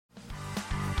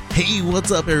Hey,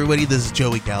 what's up, everybody? This is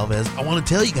Joey Galvez. I want to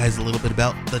tell you guys a little bit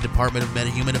about the Department of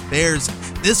Meta-Human Affairs.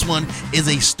 This one is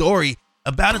a story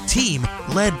about a team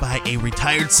led by a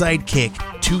retired sidekick,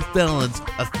 2 felons,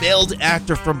 a failed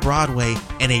actor from Broadway,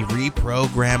 and a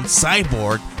reprogrammed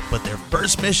cyborg. But their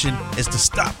first mission is to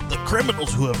stop the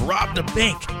criminals who have robbed a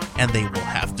bank, and they will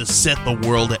have to set the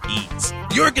world at ease.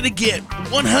 You're going to get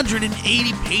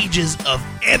 180 pages of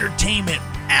entertainment,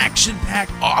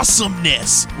 action-packed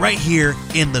awesomeness right here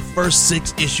in the first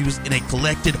 6 issues in a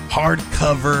collected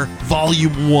hardcover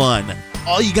volume 1.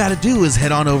 All you gotta do is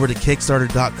head on over to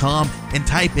Kickstarter.com and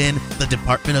type in the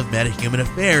Department of Meta-Human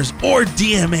Affairs or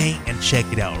DMA and check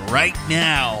it out right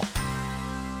now.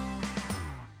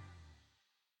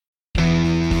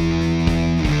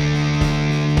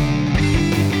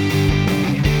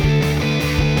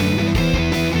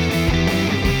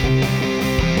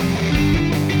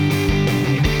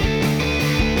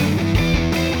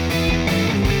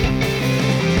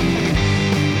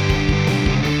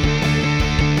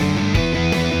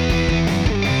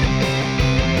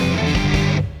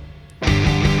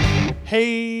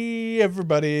 Hey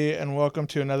everybody, and welcome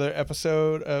to another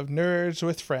episode of Nerds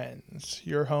with Friends,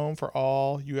 your home for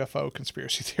all UFO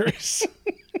conspiracy theories.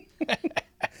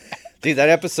 Dude, that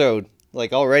episode,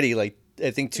 already, I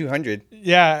think 200.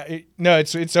 Yeah,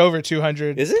 it's over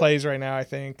 200 Is it? plays right now, I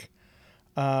think.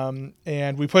 And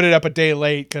we put it up a day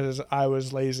late because I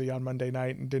was lazy on Monday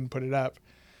night and didn't put it up.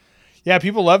 Yeah,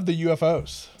 people love the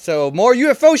UFOs. So more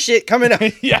UFO shit coming up.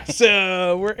 Yeah,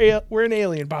 so we're an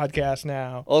alien podcast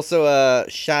now. Also,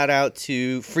 shout out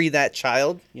to Free That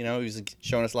Child. You know, he was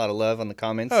showing us a lot of love on the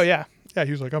comments. Oh, yeah. Yeah,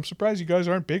 he was like, I'm surprised you guys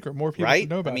aren't bigger. More people Right?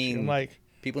 should know about I mean, you. I'm like,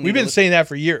 people we've been saying that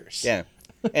for years. Yeah.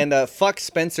 And fuck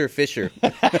Spencer Fisher.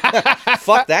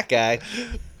 Fuck that guy.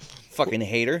 Fucking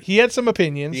hater. He had some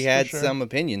opinions. He had for sure. some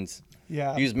opinions.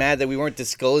 Yeah. He was mad that we weren't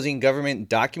disclosing government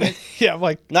documents. Yeah,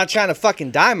 like, Not trying to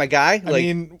fucking die, my guy. I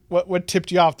mean, what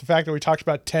tipped you off? The fact that we talked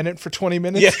about Tenet for 20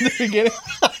 minutes in the beginning?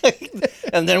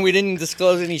 And then we didn't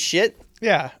disclose any shit.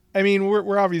 Yeah. I mean,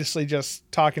 we're obviously just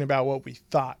talking about what we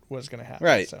thought was going to happen.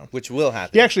 Right. So. Which will happen.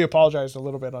 He actually apologized a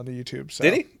little bit on the YouTube. So.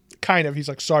 Did he? Kind of. He's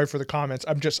like, sorry for the comments.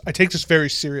 I take this very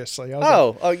seriously. I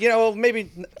was like, You know, maybe.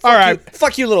 All right.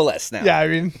 Fuck you a little less now. yeah, I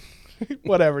mean,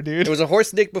 whatever, dude. It was a horse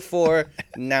dick before.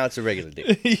 Now it's a regular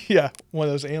dick. Yeah. One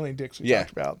of those alien dicks we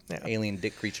talked about. Yeah. Alien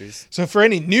dick creatures. So for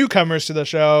any newcomers to the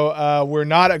show, we're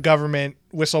not a government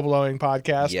whistleblowing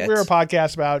podcast. Yet. We're a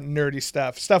podcast about nerdy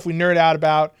stuff we nerd out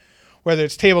about, whether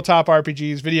it's tabletop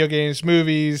RPGs, video games,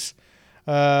 movies,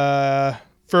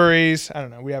 furries. I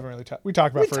don't know. We haven't really talked. We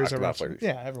talk about furries every once.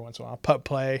 Yeah, every once in a while. Pup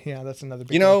play. Yeah, that's another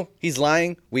big. You know, he's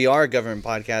lying. We are a government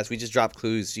podcast. We just drop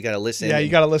clues. You got to listen. Yeah, you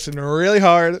got to listen really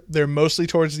hard. They're mostly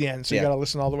towards the end, so you Yeah. got to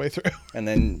listen all the way through. And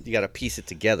then you got to piece it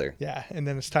together. Yeah, and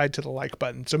then it's tied to the like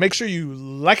button. So make sure you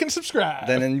like and subscribe.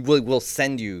 Then we'll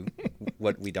send you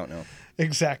what we don't know.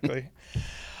 Exactly.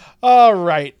 All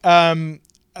right.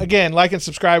 Again, like and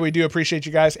subscribe. We do appreciate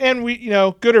you guys. And we,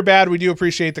 good or bad, we do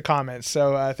appreciate the comments.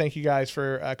 So thank you guys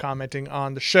for commenting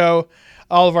on the show.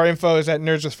 All of our info is at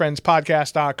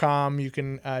nerdswithfriendspodcast.com. You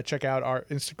can check out our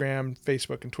Instagram,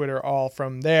 Facebook, and Twitter all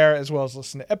from there, as well as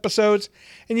listen to episodes.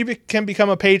 And you can become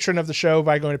a patron of the show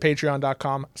by going to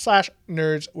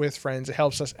patreon.com/nerdswithfriends. It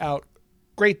helps us out.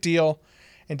 Great deal.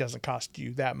 And doesn't cost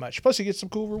you that much. Plus, you get some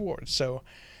cool rewards. So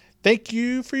thank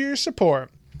you for your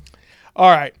support. All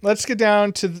right, let's get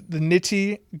down to the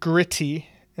nitty-gritty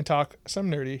and talk some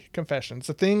nerdy confessions.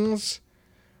 The things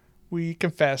we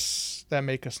confess that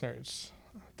make us nerds.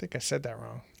 I think I said that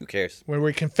wrong. Who cares? When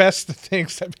we confess the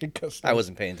things that make us nerds. I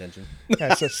wasn't paying attention.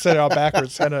 Yeah, so said it all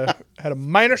backwards. Had a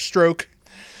minor stroke.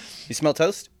 You smell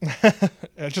toast?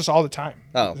 Just all the time.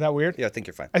 Oh. Is that weird? Yeah, I think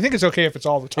you're fine. I think it's okay if it's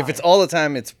all the time. If it's all the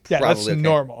time, it's that's probably okay.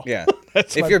 normal. Yeah.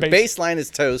 That's If my your base. baseline is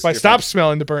toast, If I you're stop fine.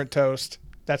 smelling the burnt toast,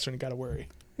 that's when you got to worry.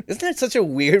 Isn't that such a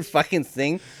weird fucking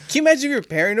thing? Can you imagine if you're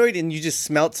paranoid and you just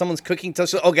smelled someone's cooking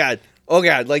toast? Oh God.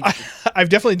 Like, I've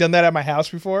definitely done that at my house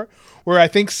before, where I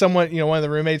think someone, one of the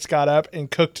roommates got up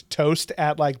and cooked toast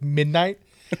at like midnight,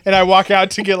 and I walk out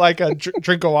to get like a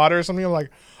drink of water or something. I'm like,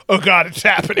 oh God, it's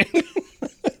happening.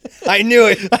 I knew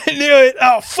it. I knew it.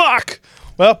 Oh, fuck.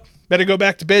 Well, better go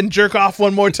back to bed and jerk off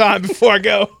one more time before I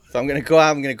go. If I'm going to go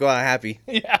out, I'm going to go out happy.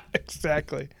 Yeah,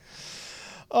 exactly.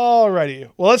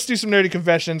 Alrighty. Well, let's do some nerdy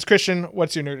confessions. Christian,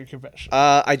 what's your nerdy confession?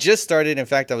 I just started. In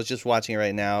fact, I was just watching it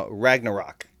right now.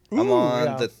 Ragnarok. I'm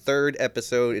on the 3rd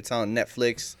episode. It's on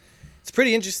Netflix. It's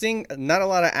pretty interesting. Not a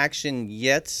lot of action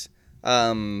yet,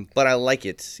 but I like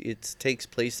it. It takes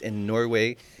place in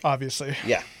Norway. Obviously.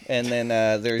 Yeah. And then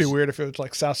It'd there's... be weird if it was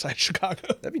like Southside Chicago.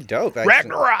 That'd be dope, actually.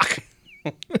 Ragnarok!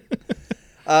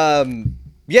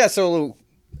 Yeah, so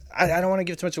I don't want to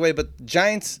give too much away, but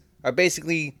giants are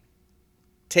basically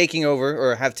taking over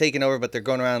or have taken over, but they're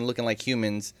going around looking like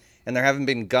humans, and there haven't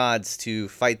been gods to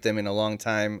fight them in a long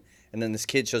time. And then this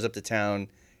kid shows up to town,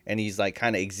 and he's like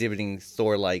kind of exhibiting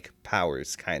Thor-like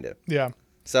powers, kind of. Yeah.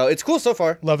 So it's cool so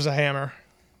far. Loves a hammer.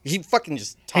 He fucking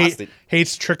just tossed it.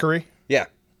 Hates trickery. Yeah.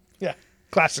 Yeah.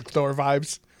 Classic Thor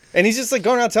vibes. And he's just like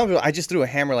going around telling people, I just threw a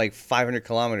hammer like 500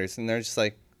 kilometers. And they're just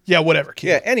like, yeah, whatever, kid.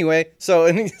 yeah, anyway. So,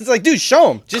 and it's like, dude,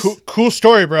 show him. Just Cool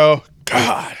story, bro.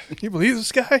 God. Can you believe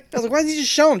this guy? I was like, why did you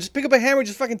just show him? Just pick up a hammer,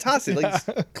 just fucking toss it.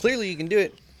 Like, clearly you can do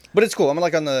it. But it's cool. I'm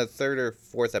like on the 3rd or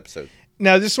 4th episode.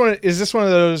 Now, is this one of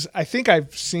those? I think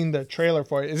I've seen the trailer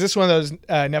for it. Is this one of those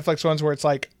Netflix ones where it's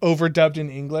like overdubbed in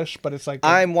English, but it's like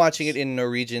I'm watching it in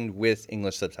Norwegian with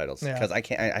English subtitles because Yeah. I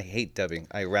can't. I hate dubbing.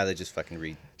 I rather just fucking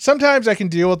read. sometimes I can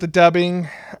deal with the dubbing,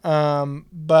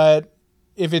 but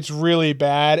if it's really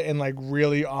bad and like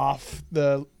really off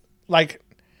the like,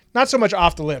 not so much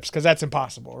off the lips because that's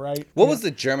impossible, right? What was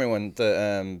the German one?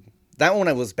 The that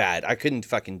one was bad. I couldn't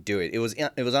fucking do it. It was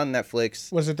on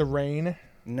Netflix. Was it The Rain?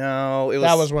 No, it was.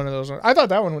 That was one of those ones. I thought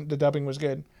that one, the dubbing was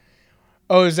good.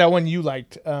 Oh, is that one you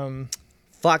liked?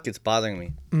 Fuck, it's bothering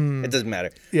me. It doesn't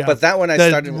matter. Yeah, But that one I the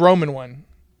started. Roman one,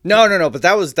 No. But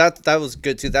that was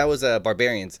good too. That was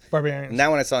Barbarians. Barbarians. And that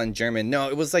one I saw in German. No,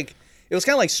 it was kind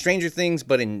of like Stranger Things,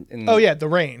 but in Oh yeah, The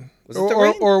Rain. Was it The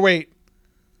Rain? Or wait,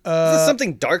 is this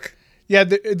something dark? yeah,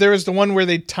 there was the one where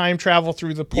they time travel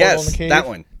through the portal in Yes, the cave. that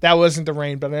one. That wasn't The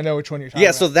Rain, but I know which one you're talking Yeah,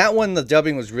 about. so that one, the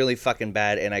dubbing was really fucking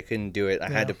bad, and I couldn't do it. I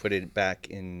Yeah. had to put it back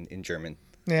in German.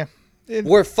 Yeah.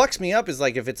 Where it fucks me up is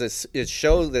like if it's a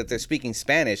show that they're speaking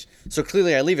Spanish, so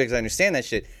clearly I leave it because I understand that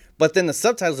shit. But then the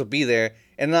subtitles will be there,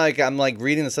 and like I'm like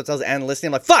reading the subtitles and listening.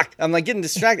 I'm like, fuck! I'm like getting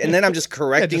distracted, and then I'm just Yeah,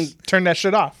 correcting, just turn that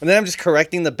shit off. and then I'm just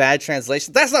correcting the bad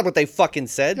translation. That's not what they fucking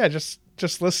said. Yeah,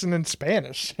 just listen in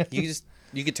Spanish.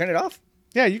 You could turn it off.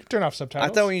 Yeah, you can turn off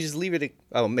subtitles. I thought when you just leave it.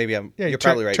 Oh, maybe I'm. yeah, You're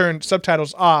probably right. Turn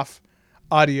subtitles off,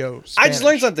 audio. Spanish. I just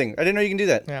learned something. I didn't know you can do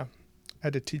that. Yeah, I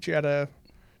had to teach you how to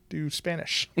do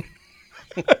Spanish.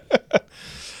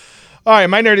 All right,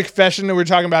 my nerdy confession. We were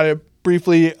talking about it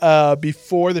briefly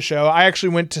before the show. I actually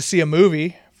went to see a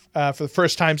movie for the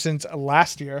first time since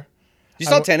last year. You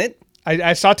saw Tenet?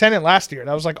 I saw Tenet last year.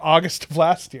 That was like August of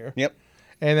last year. Yep.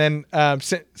 And then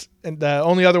and the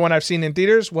only other one I've seen in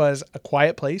theaters was A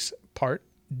Quiet Place Part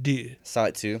 2. Saw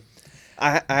it too.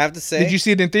 I have to say. Did you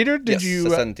see it in theater? Did Yes, you? I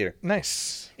saw it in theater.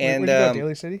 Nice. And, Where'd you go,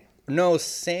 Daly City? No,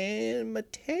 San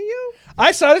Mateo?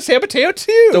 I saw it at San Mateo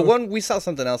too. The one, we saw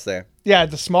something else there. Yeah,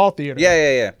 the small theater.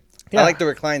 Yeah. Yeah. I like the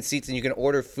reclined seats, and you can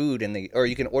order food, or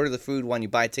you can order the food when you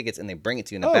buy tickets, and they bring it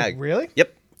to you in a Oh, bag. really?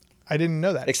 Yep. I didn't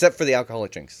know that. Except for the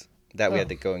alcoholic drinks that we had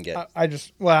to go and get.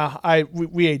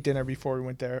 We ate dinner before we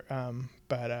went there.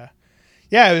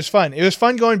 Yeah, it was fun. It was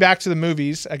fun going back to the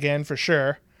movies again for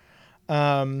sure.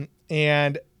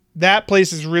 And that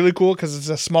place is really cool because it's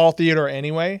a small theater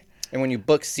anyway. And when you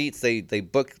book seats, they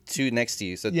book two next to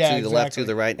you, so Yeah, to the left, to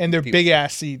the right, and they're people- big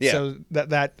ass seats. Yeah. So that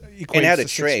equates. And it had to a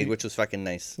 6 trade, feet. which was fucking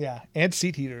nice. Yeah, and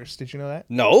seat heaters. Did you know that?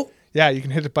 No, Yeah, you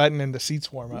can hit a button and the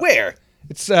seats warm up. where?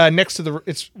 It's next to the.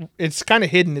 It's kind of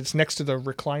hidden. It's next to the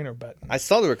recliner button. I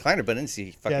saw the recliner, but I didn't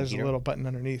see fucking Yeah, there's a heater. little button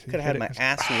underneath. Could have had my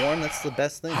ass warm. That's the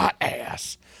best thing. hot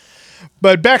ass.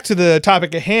 But back to the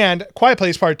topic at hand, Quiet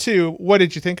Place Part 2. What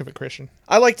did you think of it, Christian?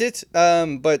 I liked it,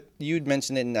 but you'd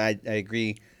mentioned it, and I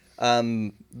agree.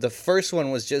 The first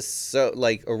one was just so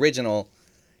like original,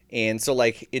 and so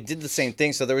like it did the same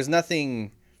thing. So there was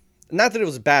nothing. Not that it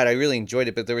was bad. I really enjoyed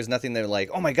it, but there was nothing that like,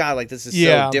 oh my god, like this is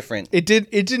so different. It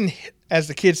didn't hit, as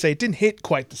the kids say, it didn't hit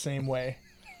quite the same way.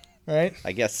 Right?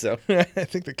 I guess so. I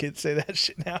think the kids say that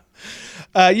shit now.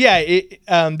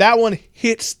 That one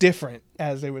hits different,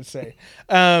 as they would say.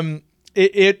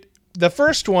 The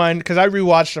first one, because I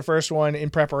rewatched the first one in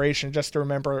preparation just to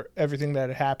remember everything that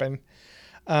had happened.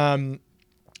 And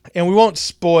we won't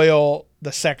spoil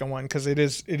the second one because it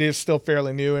is still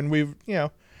fairly new, and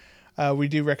we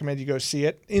do recommend you go see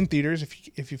it in theaters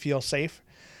if you feel safe.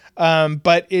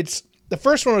 But the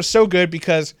first one was so good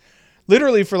because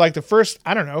literally for like the first,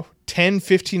 10,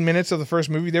 15 minutes of the first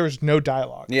movie, there was no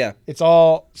dialogue. Yeah. It's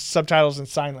all subtitles and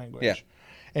sign language. Yeah.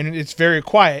 And it's very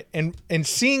quiet. And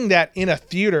seeing that in a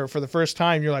theater for the first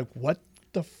time, you're like, what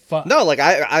the fuck? No, like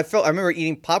I remember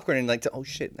eating popcorn and like, oh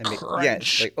shit,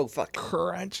 Crunch. like oh fuck.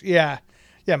 Crunch. Yeah.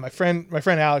 Yeah. My friend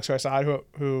Alex, who I saw,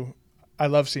 who I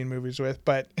love seeing movies with,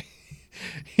 but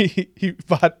he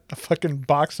bought a fucking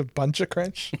box of Bunch of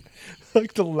Crunch,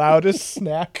 like the loudest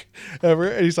snack ever.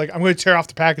 And he's like, I'm going to tear off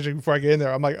the packaging before I get in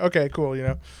there. I'm like, okay, cool.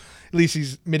 At least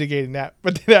he's mitigating that.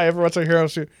 But then every once I hear him,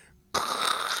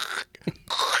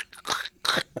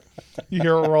 You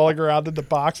hear it rolling around in the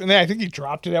box, and then I think he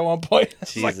dropped it at one point.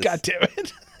 It's like, Jesus. God damn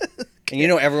it! And you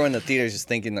know, everyone in the theater is just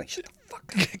thinking like, shut the fuck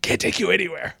up. Can't take you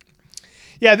anywhere.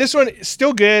 Yeah, this one is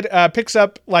still good. Picks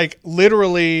up like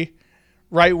literally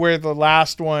right where the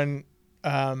last one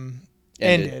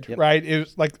ended. Yep. Right, it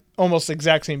was like almost the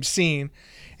exact same scene,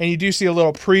 and you do see a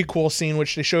little prequel scene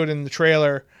which they showed in the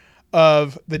trailer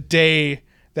of the day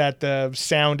that the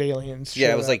sound aliens. Yeah,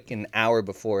 showed it was up. like an hour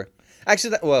before.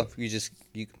 Actually,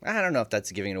 I don't know if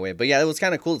that's giving it away, but yeah, it was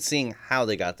kind of cool seeing how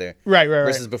they got there. Right.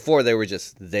 Versus before they were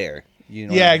just there. You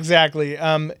know. Yeah, exactly.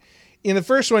 In the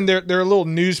first one, there are little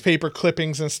newspaper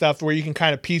clippings and stuff where you can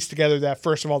kind of piece together that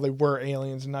first of all they were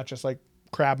aliens and not just like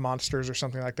crab monsters or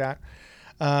something like that.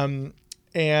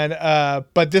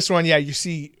 But this one, yeah, you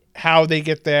see how they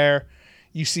get there,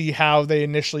 you see how they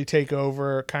initially take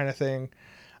over, kind of thing,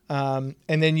 and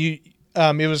then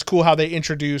it was cool how they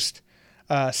introduced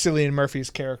Cillian Murphy's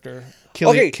character.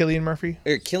 Cillian Murphy.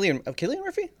 Or Cillian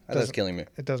Murphy? I thought it was Cillian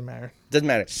Murphy. It doesn't matter. Doesn't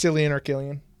matter. Cillian or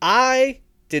Killian. I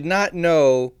did not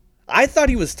know. I thought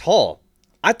he was tall.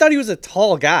 I thought he was a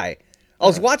tall guy. I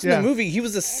was watching the movie. He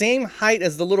was the same height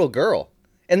as the little girl.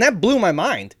 And that blew my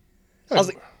mind. I was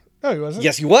like, no, he wasn't.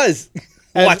 yes, he was.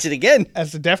 Watch it again.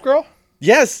 As the deaf girl?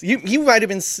 Yes. He might have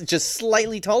been just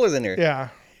slightly taller than her. Yeah.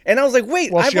 And I was like,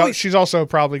 wait. Well, she's also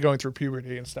probably going through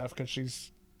puberty and stuff because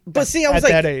she's. But see, I was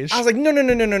like, that age. I was like, no.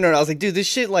 I was like, dude, this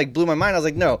shit like blew my mind. I was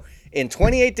like, no. In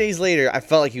 28 Days Later, I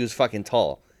felt like he was fucking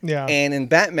tall. Yeah. And in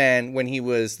Batman, when he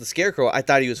was the Scarecrow, I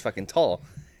thought he was fucking tall.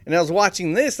 And I was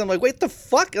watching this, I'm like, wait, the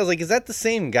fuck? I was like, is that the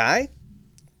same guy?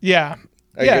 Yeah.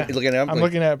 Are you looking at him? I'm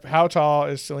looking at how tall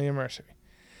is Cillian Murphy.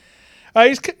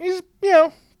 He's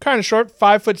kind of short,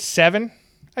 5'7".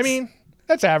 I mean,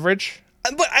 that's average.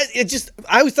 But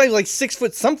I always thought he was like 6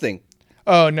 foot something.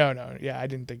 Oh, no. Yeah, I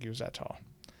didn't think he was that tall.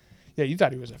 Yeah, you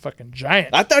thought he was a fucking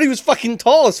giant. I thought he was fucking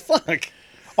tall as fuck.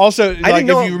 Also, like, if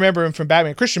you remember him from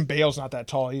Batman, Christian Bale's not that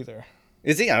tall either.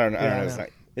 Is he? I don't know.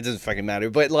 It doesn't fucking matter.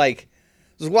 But, like,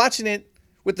 I was watching it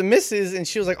with the missus, and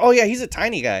she was like, oh, yeah, he's a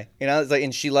tiny guy. You know, it's like,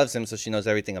 and she loves him, so she knows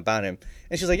everything about him.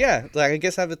 And she's like, yeah, like, I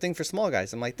guess I have a thing for small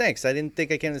guys. I'm like, thanks. I didn't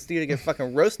think I came to the studio to get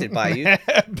fucking roasted by you.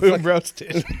 Boom,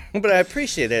 roasted. But I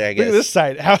appreciate it, I guess. Look at this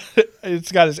side.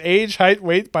 It's got his age, height,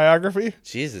 weight, biography.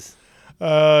 Jesus. He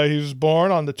was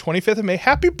born on the 25th of May.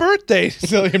 Happy birthday,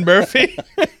 Cillian Murphy.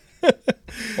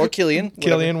 Or Killian.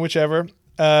 Killian, whichever.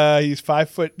 He's 5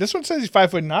 foot. This one says he's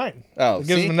 5'9". Oh, it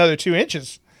gives him another 2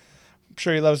 inches. I'm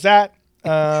sure he loves that.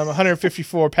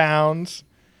 154 pounds.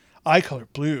 Eye color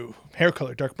blue. Hair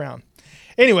color dark brown.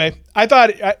 Anyway, I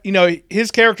thought his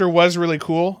character was really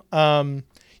cool.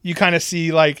 You kind of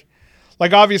see like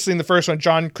obviously in the first one,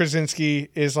 John Krasinski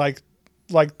is like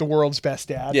the world's best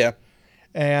dad. Yeah.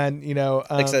 And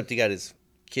except he got his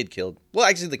kid killed. Well,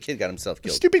 actually, the kid got himself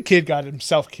killed. The stupid kid got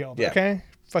himself killed. Yeah. Okay,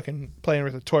 fucking playing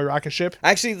with a toy rocket ship.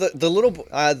 Actually,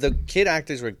 the kid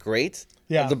actors were great.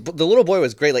 Yeah. The little boy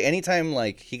was great. Like anytime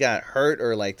like he got hurt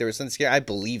or like there was something scary, I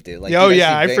believed it. Like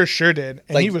I for sure did.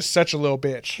 And he was such a little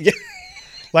bitch. Yeah.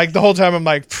 Like the whole time I'm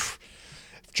like, if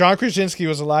John Krasinski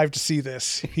was alive to see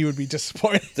this, he would be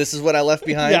disappointed. This is what I left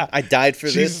behind. Yeah. I died for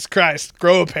Jesus Christ,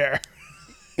 grow a pair.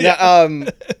 Yeah,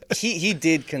 he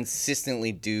did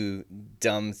consistently do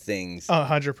dumb things.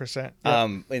 100%. Yeah.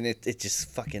 And it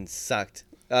just fucking sucked.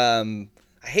 I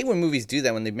hate when movies do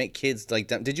that when they make kids like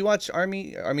dumb. Did you watch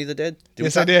Army of the Dead?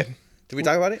 Yes, I did. Did we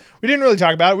talk about it? We didn't really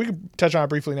talk about it. We could touch on it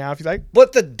briefly now if you like.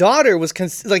 But the daughter was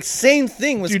same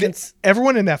thing. Was Dude,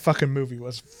 everyone in that fucking movie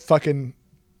was fucking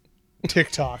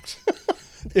TikToked.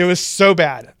 It was so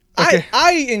bad. Okay.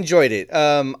 I enjoyed it.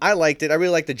 I liked it. I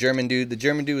really liked the German dude. The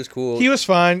German dude was cool. He was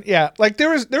fun. Yeah. Like there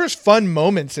was fun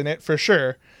moments in it for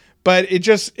sure. But it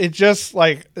just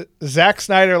like Zack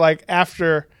Snyder, like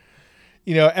after,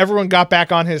 everyone got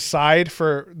back on his side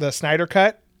for the Snyder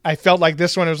cut, I felt like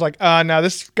this one was like, no,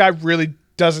 this guy really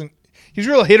doesn't, he's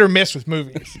real hit or miss with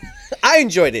movies. I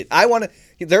enjoyed it.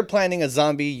 They're planning a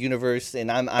zombie universe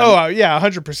and I'm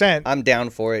 100%. I'm down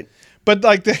for it. But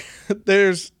like there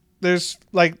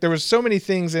was so many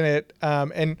things in it,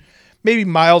 and maybe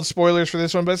mild spoilers for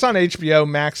this one, but it's on HBO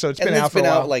Max, so it's been out for a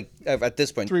while. Like at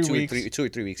this point, 3 weeks. 2 or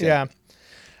 3 weeks. Yeah.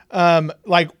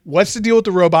 Like what's the deal with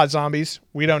the robot zombies?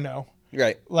 We don't know.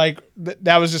 Right. Like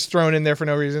that was just thrown in there for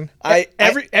no reason.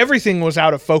 Everything was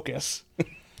out of focus.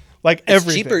 Like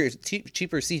everything.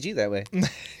 Cheaper CG that way.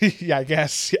 Yeah, I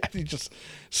guess. Yeah, you just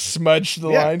smudged the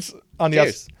lines on the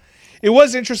outside. It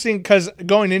was interesting because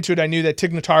going into it, I knew that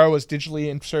Tig Notaro was digitally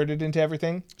inserted into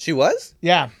everything. She was?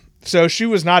 Yeah. So she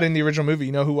was not in the original movie.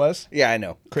 You know who was? Yeah, I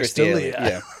know. Crystalia.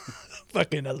 Yeah.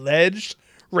 Fucking alleged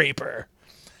raper.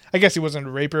 I guess he wasn't a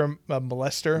raper, a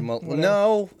molester.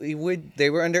 No, they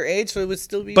were underage, so it would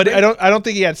still be. But rape. I don't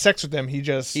think he had sex with them. He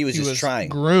was just trying,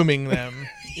 grooming them.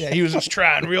 Yeah, he was just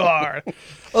trying real hard.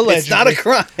 Allegedly. It's not a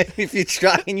crime if you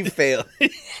try and you fail.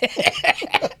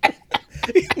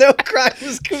 No crime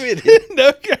was committed.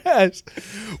 No, guys.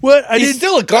 What? He's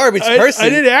still a garbage person. I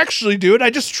didn't actually do it. I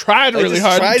just tried really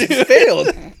hard. Tried and failed.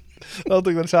 I don't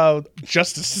think that's how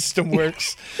justice system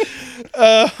works.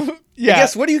 Yeah. I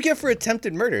guess what do you get for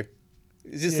attempted murder?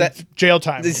 Is just that jail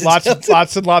time?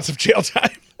 Lots and lots of jail time.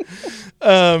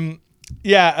 But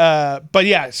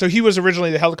yeah. So he was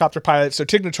originally the helicopter pilot. So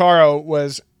Tig Notaro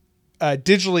was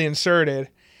digitally inserted,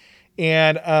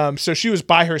 and so she was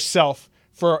by herself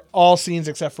for all scenes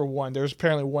except for one. There was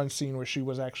apparently one scene where she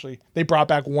was they brought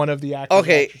back one of the actors.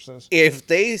 Okay, actresses. If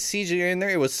they CG'd her in there,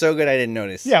 it was so good I didn't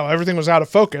notice. Yeah, well, everything was out of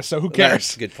focus, so who cares?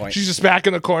 That's a good point. She's just back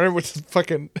in the corner with the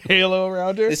fucking halo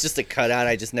around her. It's just a cutout.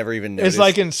 I just never even noticed. It's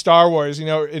like in Star Wars,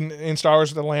 in Star Wars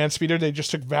with the land speeder, they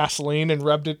just took Vaseline and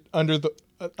rubbed it under the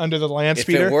land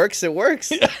speeder. If it works, it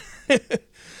works.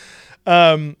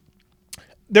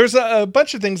 There's a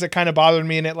bunch of things that kind of bothered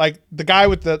me in it, like the guy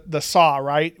with the saw,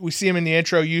 right? We see him in the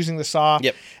intro using the saw.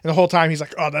 Yep. And the whole time he's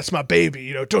like, oh, that's my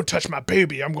baby. Don't touch my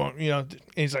baby. I'm going, and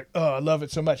he's like, oh, I love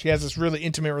it so much. He has this really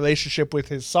intimate relationship with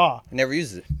his saw. Never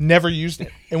used it. Never used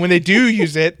it. And when they do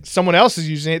use it, someone else is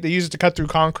using it. They use it to cut through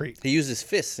concrete. He uses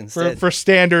fists instead. For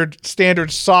standard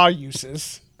saw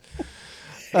uses.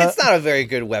 It's not a very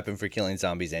good weapon for killing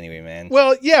zombies anyway, man.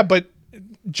 Well, yeah, but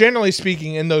generally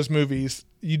speaking, in those movies,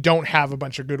 you don't have a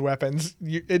bunch of good weapons.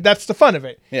 That's the fun of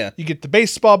it. Yeah. You get the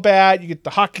baseball bat, you get the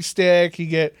hockey stick, you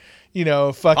get,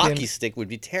 fucking... Hockey stick would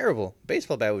be terrible.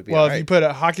 Baseball bat would be Well, all right. if you put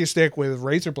a hockey stick with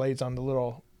razor blades on the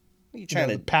little you trying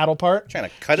to paddle part. Trying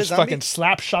to cut just a zombie? fucking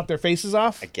shot their faces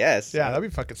off. I guess. Yeah, that'd be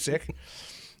fucking sick.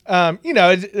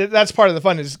 That's part of the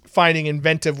fun is finding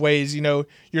inventive ways.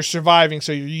 You're surviving,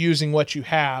 so you're using what you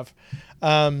have.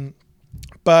 It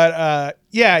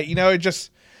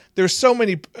just... There's so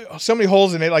many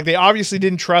holes in it. Like, they obviously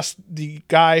didn't trust the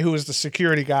guy who was the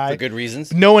security guy. For good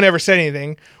reasons. No one ever said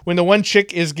anything. When the one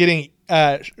chick is getting,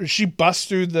 she busts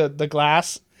through the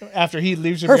glass after he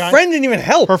leaves her behind. Friend didn't even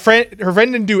help. Her friend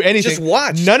didn't do anything. Just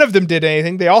watch. None of them did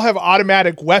anything. They all have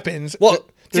automatic weapons. Well,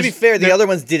 to be fair, the other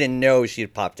ones didn't know she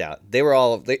had popped out. They were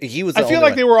all. He was. I feel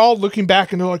like they were all looking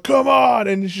back and they're like, "Come on!"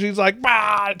 And she's like,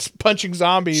 "Bah!" It's punching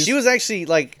zombies. She was actually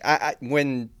like,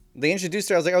 when they introduced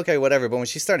her, I was like, okay, whatever. But when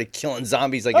she started killing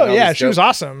zombies, like, she was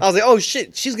awesome. I was like, oh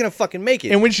shit, she's gonna fucking make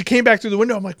it. And when she came back through the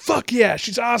window, I'm like, fuck yeah,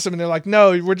 she's awesome. And they're like,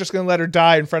 no, we're just gonna let her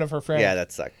die in front of her friend. Yeah,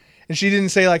 that sucked. And she didn't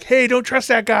say like, hey, don't trust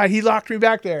that guy. He locked me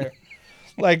back there.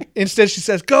 Like, instead she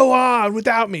says, go on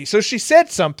without me. So she said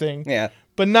something. Yeah.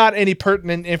 But not any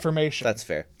pertinent information. That's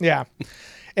fair. Yeah.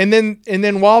 And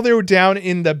then while they were down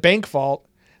in the bank vault,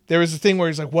 there was a thing where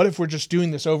he's like, what if we're just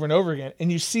doing this over and over again? And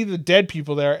you see the dead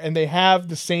people there, and they have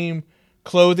the same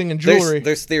clothing and jewelry.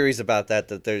 There's theories about that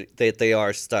they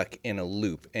are stuck in a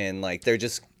loop, and like they're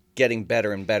just getting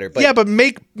better and better. But yeah, but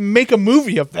make a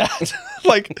movie of that.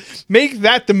 Like, make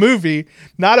that the movie,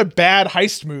 not a bad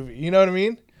heist movie. You know what I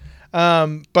mean?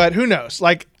 But who knows?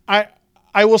 Like,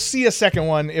 I will see a second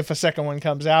one if a second one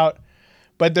comes out.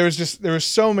 But there was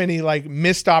so many like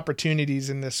missed opportunities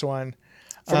in this one.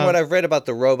 From what I've read about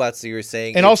the robots that you were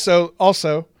saying, and also,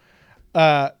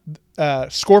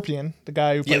 Scorpion, the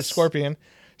guy who plays Scorpion,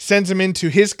 sends him into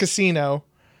his casino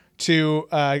to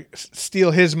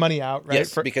steal his money out, right?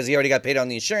 Yes, because he already got paid on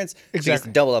the insurance. Exactly. So he has to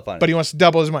double up on it. But he wants to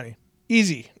double his money.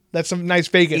 Easy. That's some nice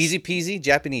Vegas. Easy peasy,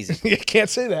 Japanese. You can't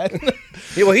say that.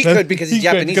 Yeah, well, he could because he's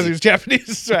Japanese. Because he's Japanese,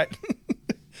 that's right.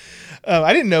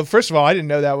 I didn't know. First of all, I didn't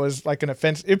know that was like an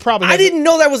offense. It probably. I didn't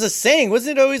know that was a saying.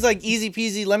 Wasn't it always like easy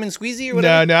peasy lemon squeezy or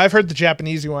whatever? No. I've heard the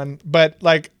Japanese one, but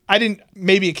like I didn't.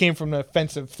 Maybe it came from an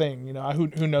offensive thing.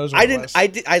 Who knows? What I it didn't.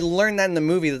 was. I learned that in the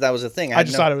movie that was a thing. I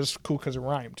just thought it was cool because it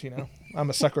rhymed.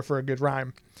 I'm a sucker for a good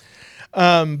rhyme.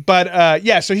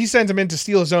 So he sends him in to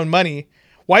steal his own money.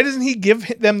 Why doesn't he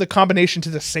give them the combination to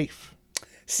the safe?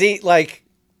 See, like,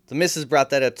 the missus brought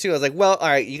that up too. I was like, well, all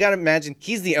right, you got to imagine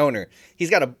he's the owner. He's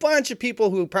got a bunch of people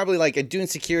who probably like are doing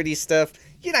security stuff.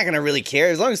 You're not going to really care.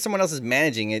 As long as someone else is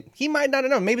managing it, he might not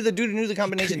have known. Maybe the dude who knew the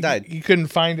combination died. You couldn't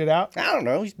find it out? I don't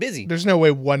know. He's busy. There's no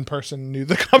way one person knew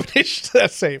the combination to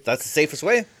that safe. That's the safest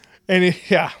way. And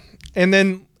and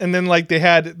then like they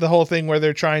had the whole thing where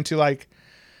they're trying to like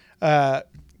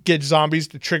get zombies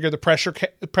to trigger the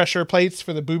pressure plates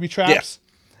for the booby traps. Yeah.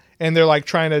 And they're like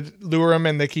trying to lure them,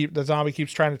 and the zombie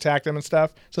keeps trying to attack them and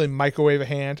stuff. So they microwave a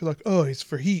hand. They're like, oh, it's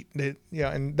for heat.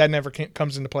 And that never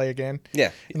comes into play again. Yeah,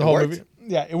 in the whole movie.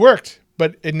 Yeah, it worked,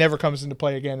 but it never comes into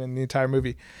play again in the entire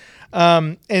movie.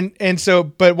 But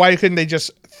why couldn't they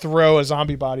just throw a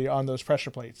zombie body on those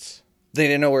pressure plates? They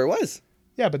didn't know where it was.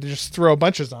 Yeah, but they just throw a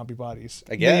bunch of zombie bodies.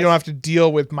 I guess. Then you don't have to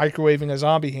deal with microwaving a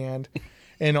zombie hand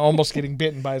and almost getting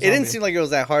bitten by a zombie. It didn't seem like it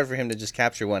was that hard for him to just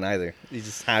capture one either. He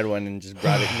just had one and just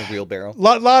brought it in the wheelbarrow.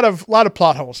 Lot of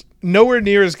plot holes. Nowhere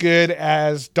near as good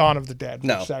as Dawn of the Dead, which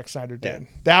No. Zack Snyder did. Yeah.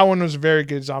 That one was a very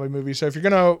good zombie movie. So if you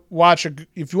want to watch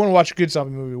a good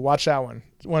zombie movie, watch that one.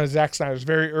 It's one of Zack Snyder's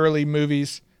very early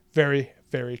movies. Very,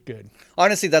 very good.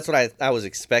 Honestly, that's what I was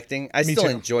expecting. I still too.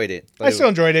 enjoyed it. I still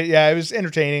enjoyed it. Yeah, it was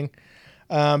entertaining.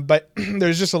 But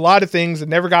there's just a lot of things that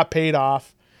never got paid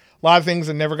off. A lot of things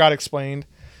that never got explained.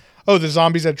 Oh, the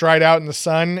zombies that dried out in the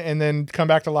sun and then come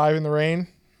back to life in the rain.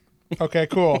 Okay,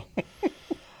 cool.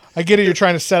 I get it. You're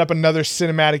trying to set up another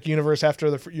cinematic universe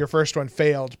after your first one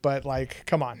failed, but like,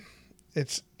 come on,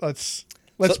 let's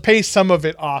pay some of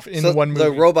it off in one movie.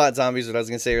 The robot zombies, what I was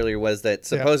going to say earlier, was that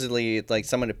supposedly like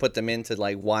someone had put them in to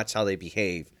like watch how they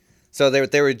behave. So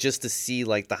they were just to see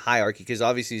like the hierarchy, because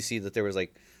obviously you see that there was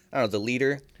like, I don't know, the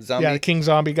leader zombie. Yeah, the king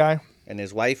zombie guy. And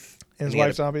his wife. And his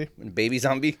wife zombie. And a baby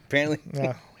zombie, apparently.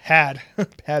 Yeah, had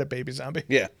a baby zombie.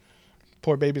 Yeah.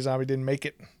 Poor baby zombie didn't make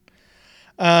it.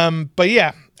 But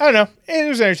yeah, I don't know. It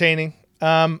was entertaining.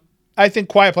 I think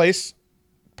Quiet Place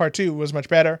Part 2 was much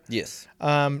better. Yes.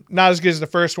 Not as good as the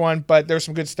first one, but there's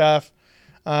some good stuff.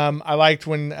 I liked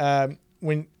when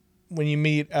you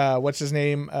meet what's his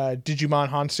name, Digimon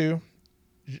Hansu,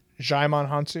 Jaimon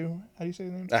Hansu. How do you say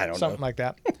his name? I don't know. Something like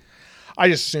that. I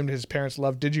just assumed his parents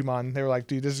loved Digimon. They were like,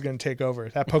 dude, this is going to take over.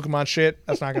 That Pokemon shit,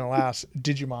 that's not going to last.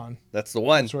 Digimon. That's the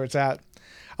one. That's where it's at.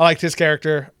 I liked his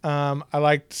character. I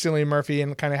liked Cillian Murphy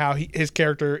and kind of how his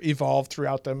character evolved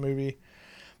throughout the movie.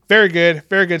 Very good.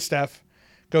 Very good stuff.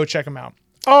 Go check him out.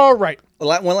 All right.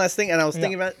 One last thing, and I was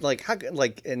thinking about like how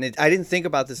like, I didn't think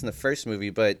about this in the first movie,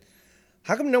 but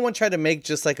how come no one tried to make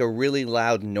just like a really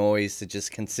loud noise to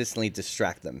just consistently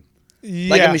distract them?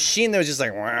 Yeah. Like a machine that was just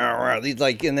like, wah, wah,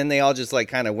 like, and then they all just like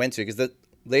kind of went to it because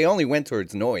they only went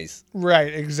towards noise.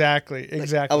 Right. Exactly.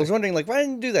 I was wondering, like, why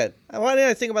didn't you do that? Why didn't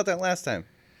I think about that last time?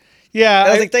 Yeah. And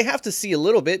I was like, they have to see a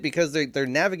little bit because they're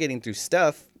navigating through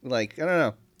stuff. Like, I don't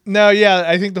know. No, yeah,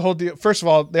 I think the whole deal. First of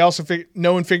all, they also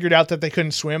no one figured out that they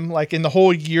couldn't swim. Like in the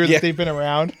whole year that they've been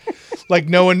around, like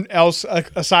no one else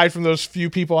aside from those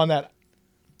few people on that.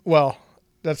 Well,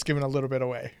 that's giving a little bit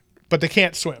away, but they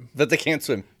can't swim.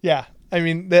 Yeah, I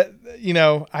mean that. You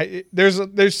know,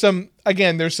 there's some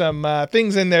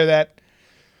things in there that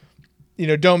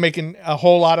don't make a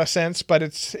whole lot of sense, but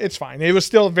it's fine. It was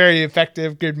still a very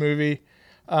effective, good movie.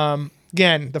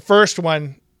 Again, the first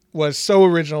one was so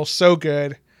original, so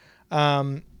good.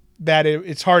 That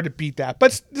it's hard to beat that.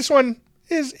 But this one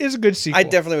is a good sequel. I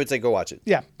definitely would say go watch it.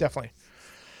 Yeah, definitely.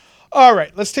 All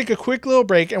right, let's take a quick little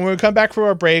break. And when we come back from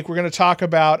our break, we're going to talk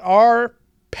about our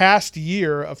past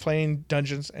year of playing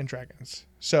Dungeons and Dragons.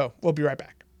 So we'll be right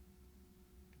back.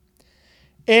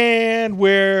 And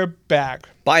we're back.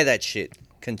 Buy that shit.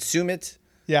 Consume it.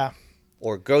 Yeah.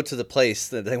 Or go to the place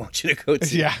that they want you to go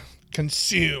to. Yeah.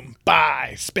 Consume,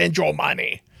 buy, spend your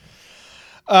money.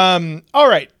 All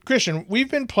right, Christian, we've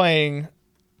been playing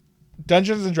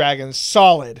Dungeons and Dragons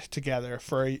solid together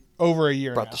for over a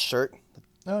year Brought now. the shirt.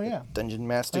 Oh yeah, Dungeon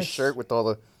Master Nice. shirt with all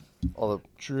the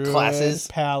Druid, classes.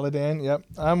 Paladin. Yep,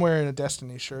 I'm wearing a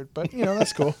Destiny shirt, but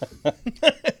that's cool.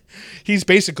 He's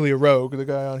basically a rogue. The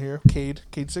guy on here, Cade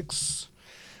 6.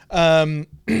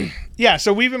 Yeah.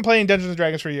 So we've been playing Dungeons and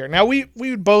Dragons for a year now.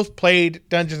 We both played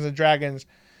Dungeons and Dragons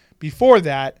before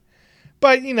that,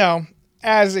 but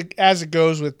as it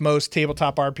goes with most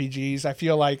tabletop RPGs, I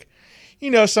feel like,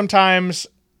 sometimes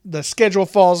the schedule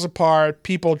falls apart,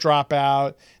 people drop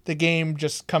out, the game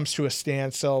just comes to a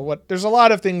standstill. There's a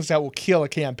lot of things that will kill a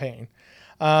campaign.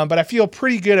 But I feel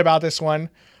pretty good about this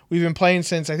one. We've been playing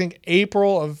since, I think,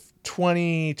 April of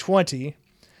 2020.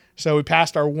 So we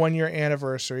passed our 1-year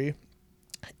anniversary.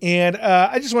 And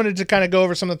I just wanted to kind of go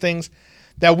over some of the things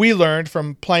that we learned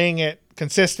from playing it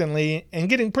consistently and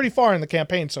getting pretty far in the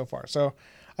campaign so far. So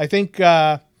I think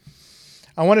I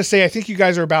want to say I think you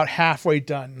guys are about halfway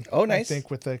done. Oh, nice. I think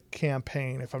with the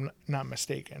campaign, if I'm not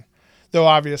mistaken. Though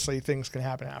obviously things can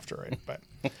happen after it. But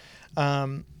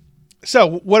so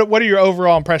what are your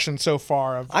overall impressions so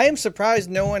far of? I am surprised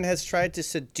no one has tried to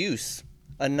seduce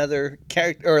another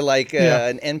character or like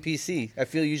an NPC. I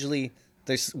feel usually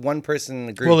there's one person in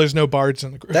the group. Well, there's no bards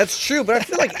in the group. That's true, but I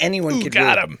feel like anyone Ooh, could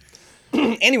got really, him.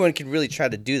 anyone could really try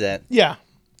to do that. Yeah.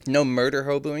 No murder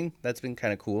hoboing. That's been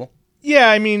kind of cool. Yeah,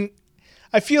 I mean,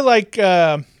 I feel like,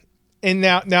 and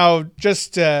now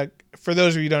just for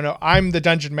those of you who don't know, I'm the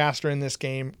dungeon master in this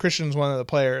game. Christian's one of the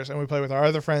players, and we play with our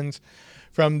other friends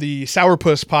from the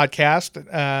Sourpuss podcast.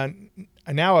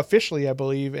 Now officially, I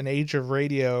believe, an Age of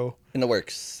Radio. In the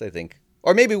works, I think.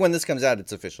 Or maybe when this comes out,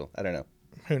 it's official. I don't know.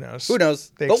 Who knows?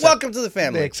 But welcome to the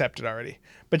family. They accepted already.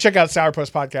 But check out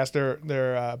Sourpuss podcast.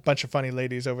 They're a bunch of funny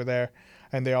ladies over there,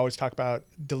 and they always talk about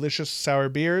delicious sour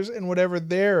beers and whatever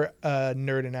they're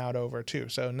nerding out over too.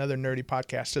 So another nerdy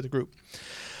podcast to the group.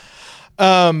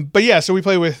 But yeah, so we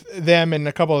play with them and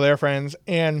a couple of their friends,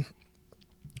 and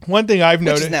one thing I've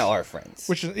noticed, which is now our friends,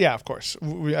 which is of course.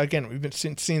 We've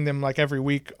been seeing them like every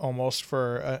week almost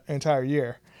for an entire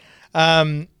year.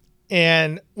 And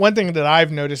one thing that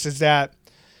I've noticed is that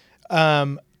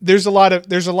there's a lot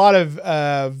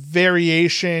of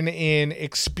variation in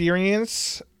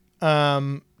experience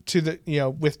to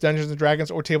the with Dungeons and Dragons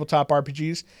or tabletop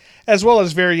RPGs, as well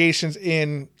as variations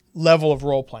in level of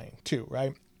role playing too,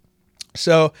 right?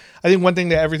 So I think one thing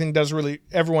that everyone does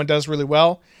really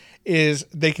well is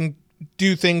they can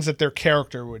do things that their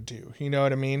character would do. You know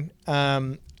what I mean?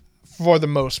 For the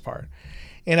most part.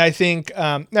 And I think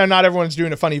now not everyone's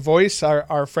doing a funny voice.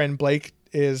 Our friend Blake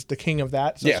is the king of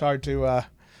that, so it's hard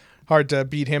to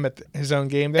beat him at his own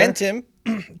game there. And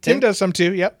Tim does some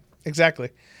too. Yep, exactly.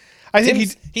 I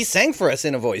think he sang for us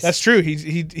in a voice. That's true.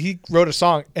 He wrote a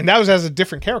song, and that was as a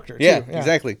different character too. Yeah,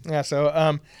 exactly. Yeah,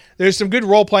 so there's some good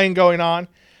role playing going on.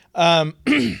 I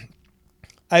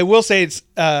will say it's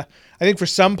I think for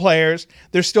some players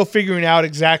they're still figuring out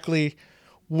exactly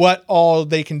what all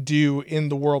they can do in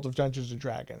the world of Dungeons and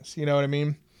Dragons. You know what I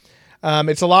mean?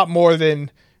 It's a lot more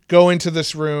than go into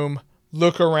this room,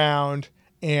 look around,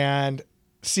 and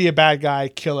see a bad guy,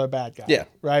 kill a bad guy. Yeah.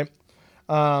 Right.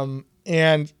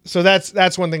 And so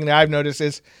that's one thing that I've noticed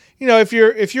is,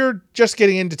 if you're just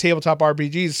getting into tabletop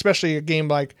RPGs, especially a game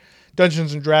like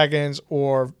Dungeons and Dragons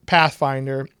or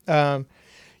Pathfinder,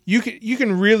 you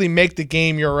can really make the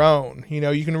game your own.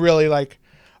 You can really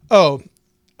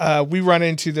we run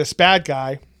into this bad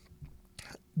guy.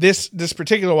 This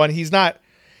particular one, he's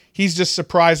just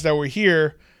surprised that we're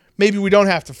here. Maybe we don't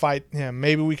have to fight him.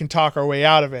 Maybe we can talk our way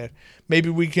out of it. Maybe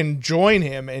we can join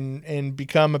him and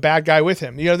become a bad guy with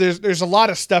him. There's a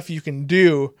lot of stuff you can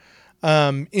do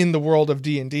in the world of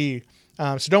D&D.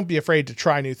 So don't be afraid to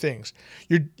try new things.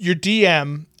 Your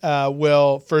DM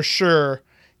will for sure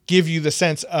give you the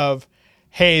sense of,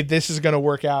 hey, this is going to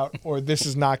work out or this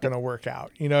is not going to work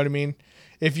out. You know what I mean?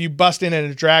 If you bust in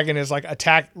and a dragon is like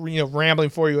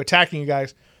rambling for you, attacking you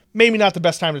guys, maybe not the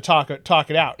best time to talk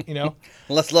it out,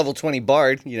 Unless level 20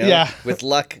 bard, with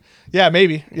luck. Yeah,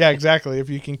 maybe. Yeah, exactly. If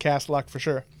you can cast luck for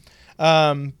sure.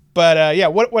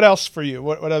 What else for you?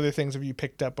 What other things have you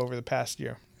picked up over the past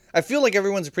year? I feel like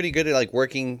everyone's pretty good at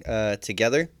working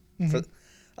together,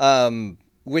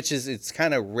 which is it's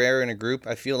kind of rare in a group.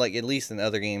 I feel like at least in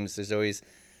other games, there's always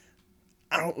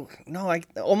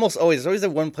almost always. There's always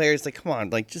that one player. It's like, come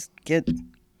on, just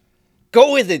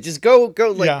go with it. Just go.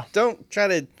 Don't try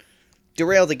to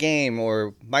derail the game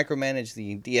or micromanage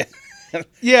the idea.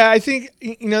 Yeah, I think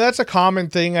that's a common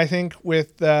thing. I think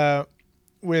with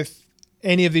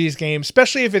any of these games,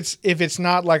 especially if it's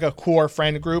not like a core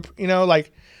friend group.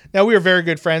 Now we were very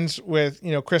good friends with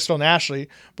Crystal and Ashley,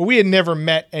 but we had never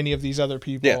met any of these other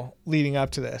people leading up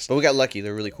to this. But we got lucky;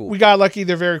 they're really cool. We got lucky;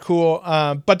 they're very cool.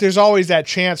 But there's always that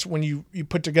chance when you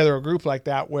put together a group like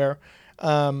that where,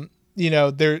 there's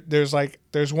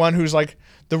one who's like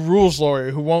the rules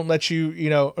lawyer who won't let you,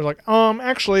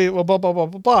 actually, well, blah blah blah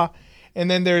blah blah, and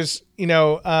then there's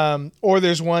or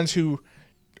there's ones who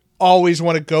always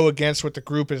want to go against what the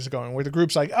group is going, where the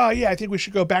group's like, oh yeah, I think we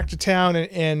should go back to town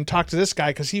and talk to this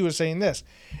guy because he was saying this,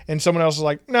 and someone else is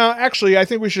like, no, actually I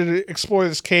think we should explore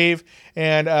this cave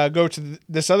and go to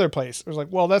this other place. It was like,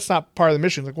 well, that's not part of the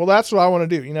mission. It's like, well, that's what I want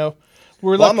to do.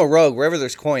 I'm a rogue. Wherever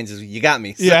there's coins, you got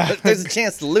me. So yeah. If there's a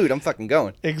chance to loot, I'm fucking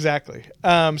going. Exactly.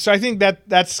 So I think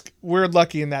that's we're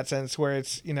lucky in that sense where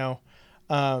it's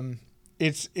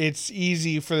it's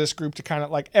easy for this group to kind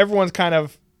of everyone's kind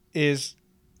of is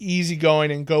easy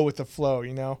going and go with the flow,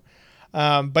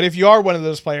 but if you are one of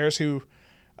those players who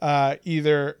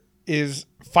either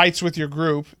fights with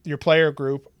your player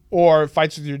group, or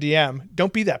fights with your DM,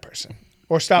 don't be that person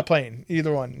or stop playing.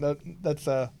 Either one.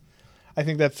 I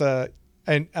think that's a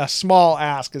small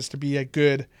ask, is to be a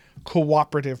good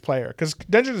cooperative player, because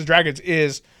Dungeons and Dragons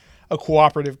is a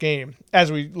cooperative game,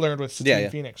 as we learned with Satine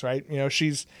Phoenix, right?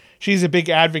 She's a big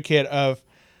advocate of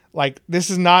this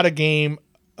is not a game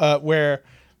where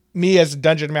me as a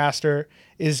dungeon master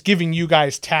is giving you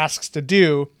guys tasks to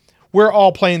do. we're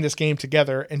all playing this game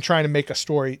together and trying to make a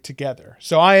story together.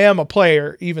 So I am a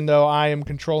player, even though I am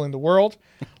controlling the world.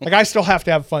 Like, I still have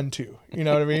to have fun too. You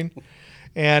know what I mean?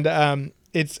 And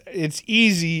it's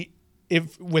easy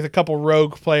if with a couple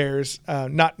rogue players,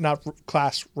 not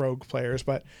class rogue players,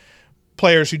 but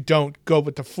players who don't go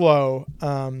with the flow.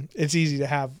 It's easy to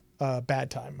have a bad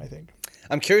time, I think.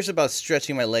 I'm curious about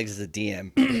stretching my legs as a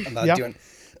DM. About doing.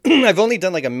 I've only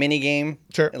done like a mini game,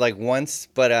 like once,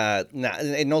 but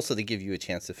and also to give you a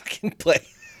chance to fucking play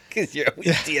because you're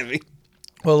always DMing.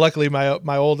 Well, luckily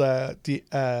my old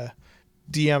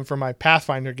DM for my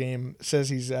Pathfinder game says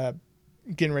he's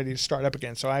getting ready to start up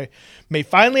again, so I may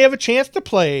finally have a chance to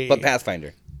play. But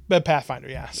Pathfinder,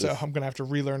 yeah. So I'm gonna have to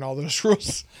relearn all those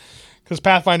rules because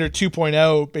Pathfinder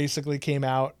 2.0 basically came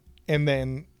out, and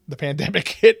then the pandemic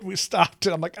hit. We stopped,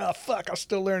 and I'm like, oh fuck, I'm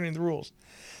still learning the rules.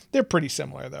 They're pretty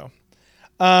similar, though.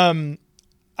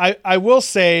 I will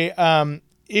say,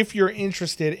 if you're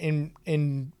interested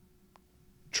in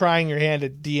trying your hand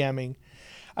at DMing,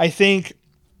 I think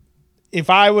if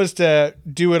I was to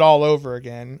do it all over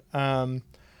again,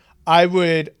 I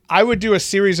would do a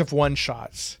series of one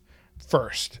shots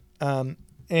first,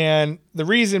 and the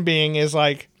reason being is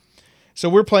like, so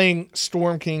we're playing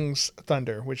Storm King's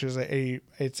Thunder, which is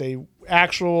it's a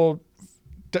actual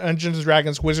Dungeons and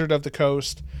Dragons Wizard of the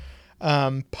Coast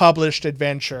published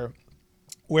adventure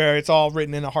where it's all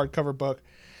written in a hardcover book,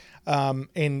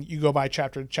 and you go by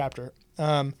chapter to chapter.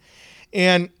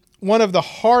 And one of the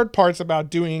hard parts about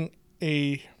doing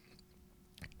a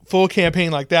full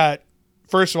campaign like that,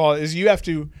 first of all, is you have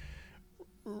to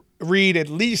read at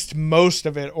least most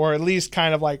of it, or at least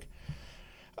kind of like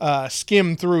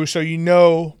skim through so you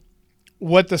know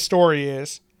what the story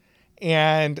is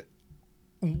and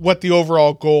what the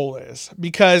overall goal is.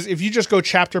 Because if you just go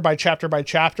chapter by chapter by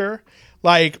chapter,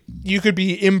 like, you could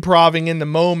be improvising in the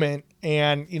moment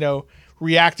and, you know,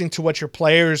 reacting to what your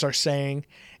players are saying,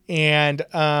 and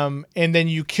then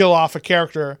you kill off a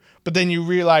character, but then you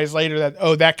realize later that,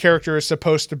 oh, that character is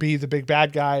supposed to be the big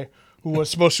bad guy who was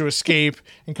supposed to escape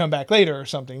and come back later or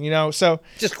something, you know? So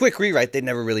just quick rewrite. They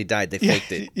never really died. They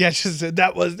faked it. Yeah. Just,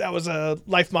 that was a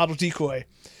life model decoy.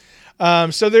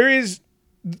 So there is,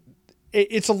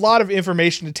 it's a lot of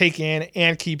information to take in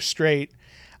and keep straight.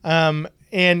 And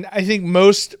I think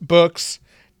most books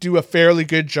do a fairly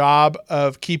good job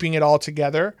of keeping it all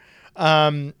together.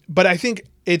 But I think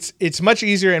it's much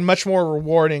easier and much more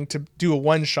rewarding to do a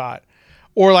one shot,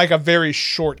 or like a very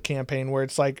short campaign where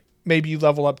it's like maybe you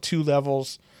level up 2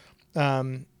 levels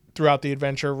throughout the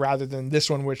adventure, rather than this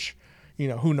one, which, you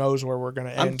know, who knows where we're going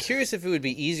to end. I'm curious if it would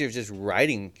be easier just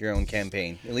writing your own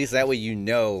campaign. At least that way you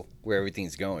know where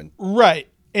everything's going. Right.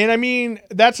 And I mean,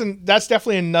 that's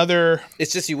definitely another...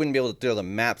 It's just you wouldn't be able to throw the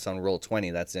maps on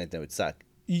Roll20. That's it. That would suck.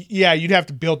 Yeah, you'd have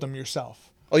to build them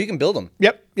yourself. Oh, you can build them?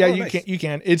 Yep. Yeah, nice. You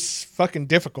can. It's fucking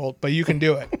difficult, but you can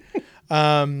do it.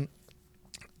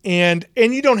 And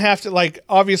you don't have to, like,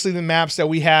 obviously the maps that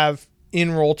we have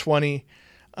in Roll20,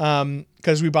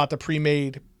 because we bought the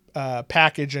pre-made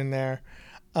package in there,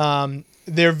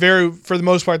 they're very, for the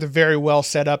most part, they're very well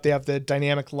set up. They have the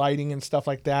dynamic lighting and stuff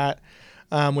like that,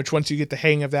 which once you get the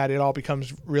hang of that, it all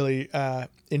becomes really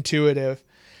intuitive.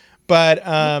 But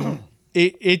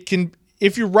it can,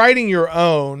 if you're writing your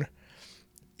own,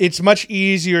 it's much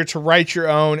easier to write your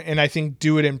own and I think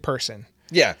do it in person.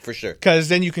 Yeah, for sure. Because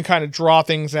then you can kind of draw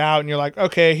things out and you're like,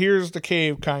 okay, here's the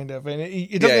cave kind of. And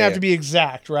it doesn't have to be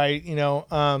exact, right? You know,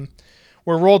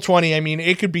 where Roll20, I mean,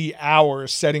 it could be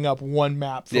hours setting up one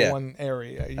map for one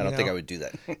area. I don't think I would do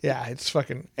that. Yeah, it's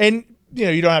fucking... And, you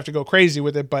know, you don't have to go crazy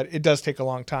with it, but it does take a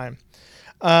long time.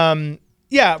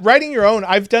 Yeah, writing your own,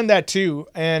 I've done that too.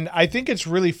 And I think it's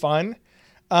really fun.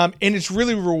 And it's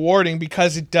really rewarding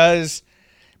because it does...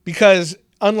 Because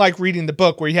unlike reading the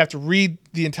book, where you have to read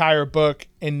the entire book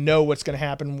and know what's going to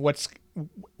happen, what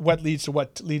leads to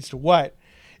what,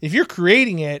 if you're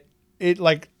creating it,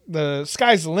 like the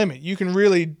sky's the limit. You can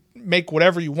really make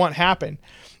whatever you want happen,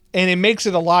 and it makes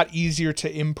it a lot easier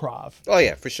to improv. Oh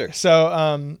yeah, for sure.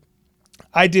 So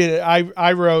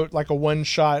I wrote like a one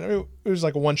shot. It was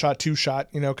like a 1-shot, 2-shot,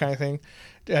 you know, kind of thing.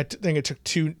 I think it took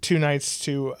two nights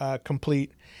to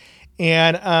complete,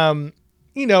 and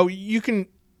you know, you can.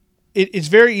 It's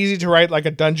very easy to write like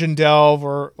a dungeon delve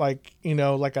or like, you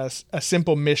know, like a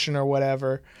simple mission or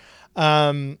whatever.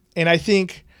 And I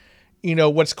think, you know,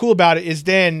 what's cool about it is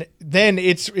then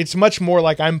it's much more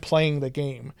like I'm playing the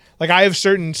game. Like I have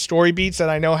certain story beats that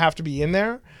I know have to be in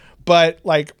there, but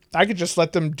like I could just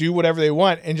let them do whatever they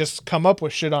want and just come up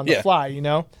with shit on the fly, you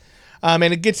know? And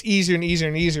it gets easier and easier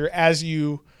and easier as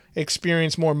you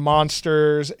experience more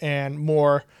monsters and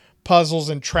more puzzles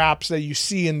and traps that you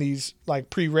see in these like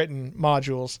pre-written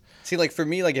modules. See, like for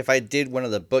me, like if I did one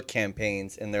of the book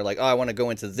campaigns and they're like, oh, I want to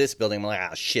go into this building, I'm like,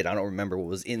 ah, shit, I don't remember what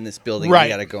was in this building. Right. You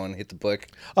got to go and hit the book.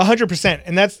 100%.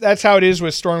 And that's how it is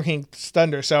with Storm King's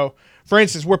Thunder. So, for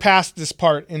instance, we're past this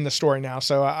part in the story now,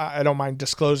 so I don't mind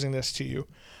disclosing this to you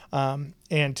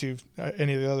and to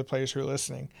any of the other players who are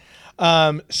listening.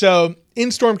 So, in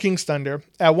Storm King's Thunder,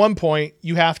 at one point,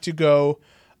 you have to go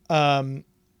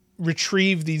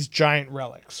retrieve these giant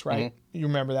relics, right? Mm-hmm. You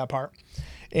remember that part.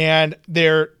 And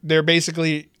they're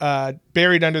basically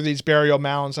buried under these burial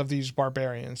mounds of these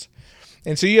barbarians.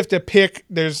 And so you have to pick,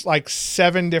 there's like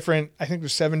 7 different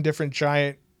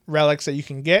giant relics that you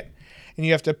can get. And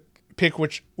you have to pick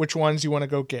which ones you want to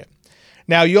go get.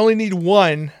 Now, you only need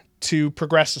 1 to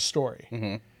progress the story.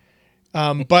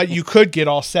 Mm-hmm. But you could get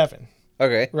all 7.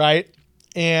 Okay. Right?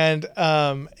 And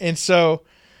so,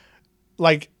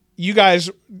 like, you guys,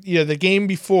 the game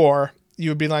before, you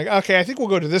would be like, okay, I think we'll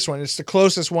go to this one. It's the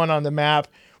closest one on the map.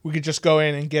 We could just go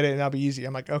in and get it, and that'll be easy.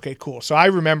 I'm like, okay, cool. So I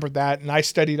remembered that, and I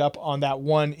studied up on that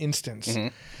one instance. Mm-hmm.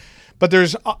 But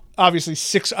there's obviously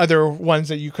 6 other ones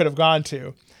that you could have gone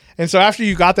to. And so after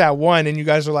you got that one, and you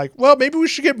guys are like, well, maybe we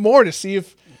should get more to see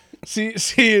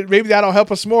maybe that'll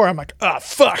help us more. I'm like,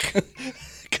 fuck.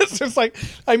 Because there's like,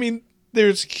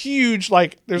 there's huge,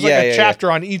 there's a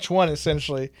chapter on each one,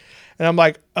 essentially. And I'm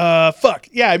like, fuck.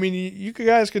 Yeah, you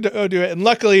guys could do it. And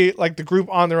luckily, the group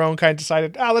on their own kind of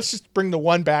decided, let's just bring the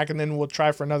one back and then we'll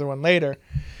try for another one later.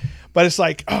 But it's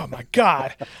like, oh my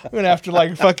God. I'm going to have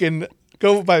to fucking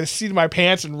go by the seat of my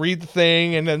pants and read the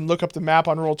thing and then look up the map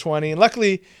on Roll20. And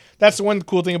luckily, that's the one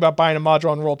cool thing about buying a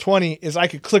module on Roll20 is I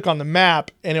could click on the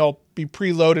map and it'll be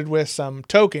preloaded with some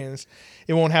tokens.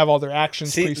 It won't have all their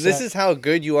actions preset. This is how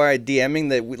good you are at DMing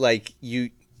that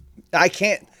I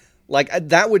can't.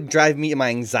 That would drive me my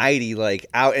anxiety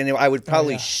out, and I would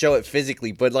probably show it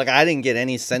physically, but I didn't get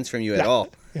any sense from you at all.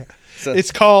 Yeah. So,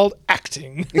 it's called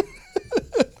acting.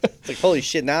 It's like, holy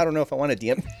shit, now I don't know if I want to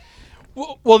DM.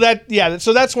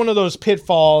 So that's one of those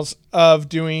pitfalls of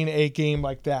doing a game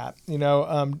like that,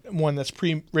 one that's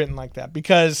pre-written like that,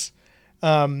 because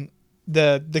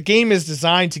the game is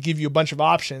designed to give you a bunch of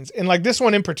options. And this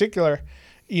one in particular,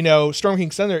 Storm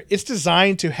King's Thunder, it's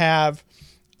designed to have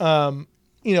some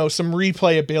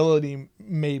replayability,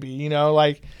 maybe,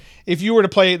 if you were to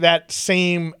play that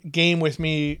same game with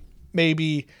me,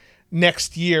 maybe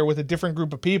next year with a different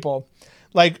group of people,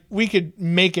 we could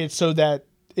make it so that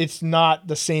it's not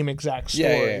the same exact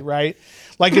story, right?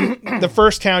 In the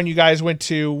first town you guys went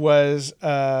to was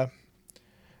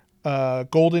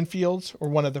Golden Fields, or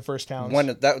one of the first towns. I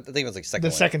think it was second.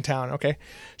 The second town, okay.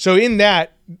 So in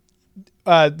that,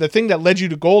 the thing that led you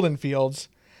to Golden Fields,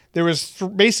 there was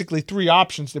basically 3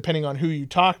 options depending on who you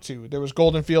talked to. There was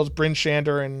Golden Fields, Bryn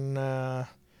Shander, and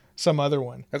some other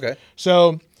one. Okay.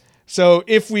 So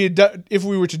if we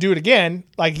were to do it again,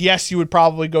 yes, you would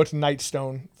probably go to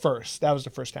Nightstone first. That was the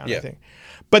first town, I think.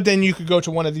 But then you could go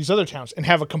to one of these other towns and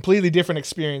have a completely different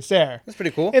experience there. That's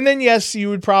pretty cool. And then, yes, you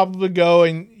would probably go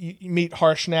and meet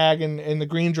Harshnag and the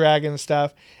Green Dragon and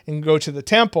stuff and go to the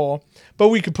temple. But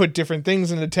we could put different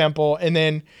things in the temple. And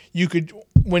then you could,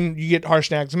 when you get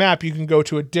Harshnag's map, you can go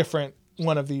to a different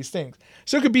one of these things.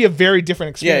 So it could be a very different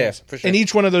experience. Yeah, for sure. And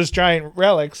each one of those giant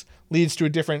relics leads to a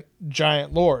different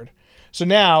giant lord. So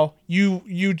now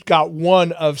you got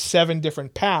one of 7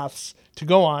 different paths to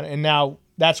go on, and now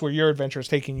that's where your adventure is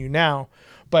taking you now.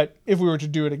 But if we were to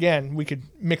do it again, we could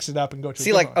mix it up and go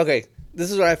to okay, this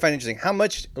is what I find interesting. How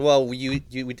much? Well, we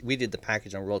did the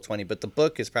package on Roll20, but the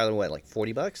book is probably what,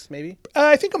 $40 maybe?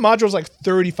 I think a module is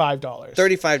 $35.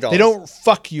 $35. They don't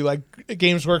fuck you like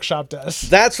Games Workshop does.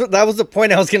 That was the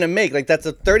point I was gonna make. That's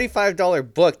a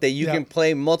 $35 book that you can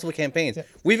play multiple campaigns. Yeah.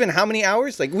 We've been how many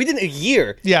hours? We did a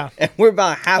year. Yeah, and we're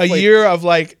about halfway. A year of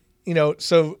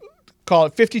so call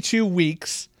it 52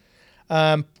 weeks,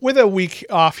 with a week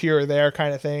off here or there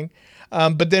kind of thing.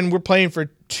 But then we're playing for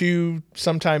 2,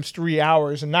 sometimes 3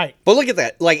 hours a night. But look at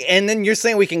that. And then you're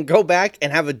saying we can go back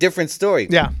and have a different story.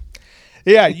 Yeah.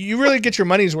 Yeah, you really get your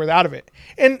money's worth out of it.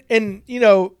 And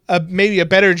maybe a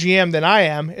better GM than I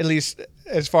am, at least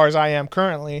as far as I am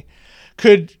currently,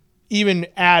 could even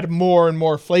add more and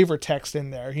more flavor text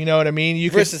in there. You know what I mean?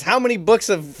 Versus how many books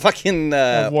of fucking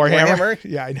Warhammer?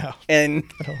 Yeah, I know. And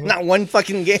not one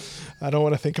fucking game. I don't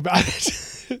want to think about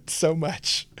it. It's so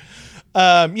much.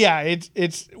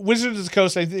 It's Wizards of the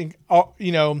Coast. I think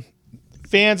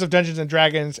fans of Dungeons and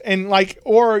Dragons and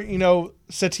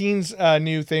Satine's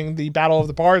new thing, the Battle of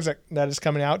the Bards that is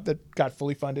coming out, that got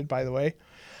fully funded, by the way.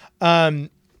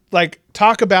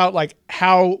 Talk about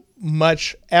how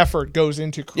much effort goes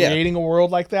into creating a world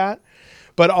like that,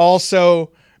 but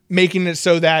also making it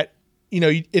so that,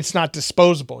 it's not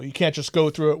disposable. You can't just go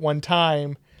through it one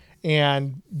time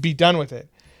and be done with it.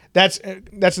 That's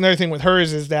another thing with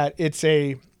hers, is that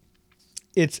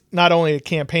it's not only a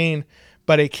campaign,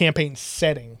 but a campaign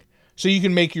setting. So you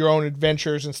can make your own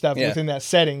adventures and stuff within that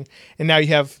setting. And now you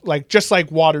have just like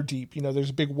Waterdeep, there's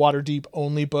a big Waterdeep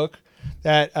only book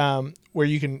that where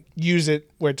you can use it,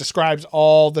 where it describes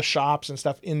all the shops and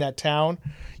stuff in that town.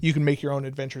 You can make your own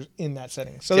adventures in that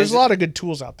setting. So there's a lot of good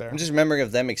tools out there. I'm just remembering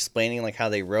of them explaining how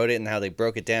they wrote it and how they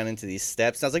broke it down into these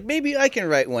steps. And I was like, maybe I can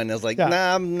write one. I was like,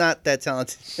 nah, I'm not that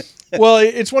talented. Well,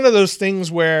 it's one of those things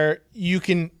where you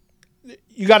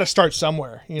got to start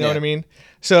somewhere. You know what I mean?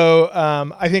 So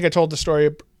I think I told the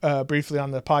story briefly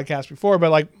on the podcast before,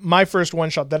 but my first one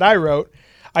shot that I wrote,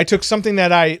 I took something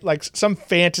that some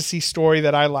fantasy story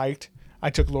that I liked. I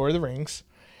took Lord of the Rings,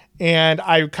 and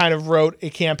I kind of wrote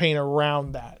a campaign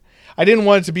around that. I didn't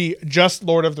want it to be just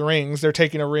Lord of the Rings. They're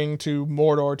taking a ring to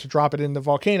Mordor to drop it in the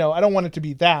volcano. I don't want it to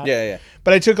be that. Yeah.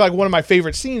 But I took one of my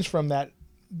favorite scenes from that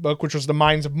book, which was the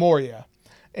Mines of Moria.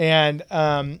 And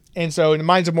so in the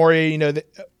Mines of Moria,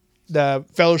 the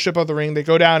Fellowship of the Ring, they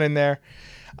go down in there.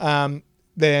 Then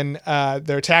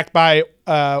they're attacked by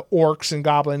orcs and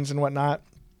goblins and whatnot.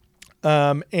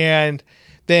 And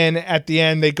then at the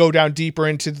end, they go down deeper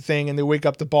into the thing and they wake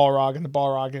up the Balrog, and the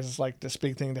Balrog is this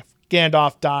big thing that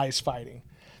Gandalf dies fighting.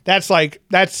 That's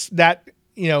that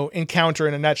encounter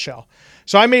in a nutshell.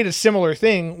 So I made a similar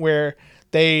thing where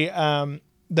they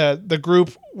the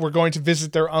group were going to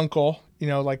visit their uncle.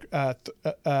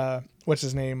 What's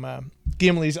his name?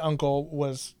 Gimli's uncle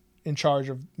was in charge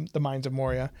of the Mines of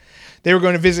Moria. They were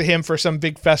going to visit him for some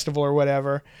big festival or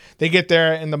whatever. They get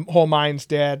there and the whole mine's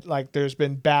dead. There's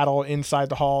been battle inside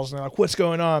the halls, and they're like, what's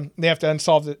going on? They have to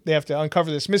unsolve it. They have to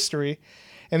uncover this mystery.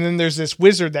 And then there's this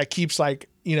wizard that keeps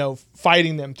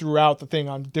fighting them throughout the thing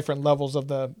on different levels of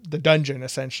the dungeon,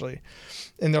 essentially.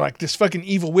 And they're like, this fucking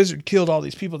evil wizard killed all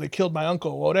these people. They killed my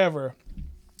uncle, whatever.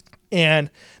 And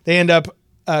they end up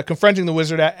confronting the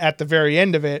wizard at the very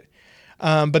end of it.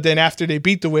 But then after they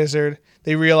beat the wizard,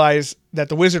 they realize that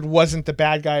the wizard wasn't the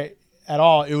bad guy at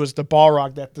all. It was the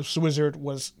Balrog that this wizard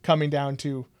was coming down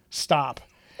to stop.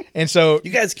 And so you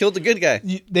guys killed the good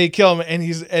guy. They kill him,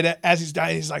 and as he's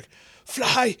dying, he's like,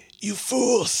 "Fly, you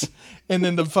fools!" And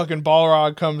then the fucking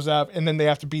Balrog comes up, and then they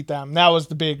have to beat them. That was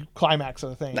the big climax of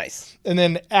the thing. Nice. And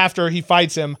then after he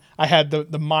fights him, I had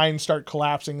the mine start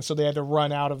collapsing, so they had to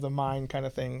run out of the mine, kind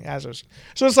of thing.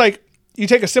 So it's you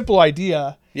take a simple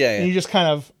idea, and you just kind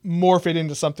of morph it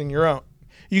into something your own.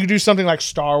 You could do something like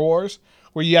Star Wars,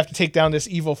 where you have to take down this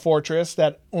evil fortress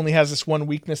that only has this one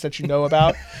weakness that you know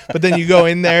about. But then you go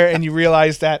in there and you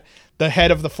realize that the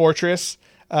head of the fortress,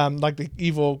 the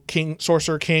evil king,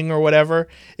 sorcerer king or whatever,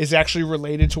 is actually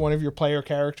related to one of your player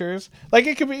characters.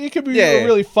 It could be a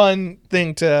really fun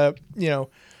thing to,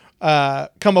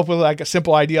 come up with a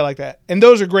simple idea like that. And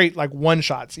those are great, one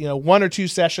shots, 1 or 2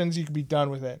 sessions, you could be done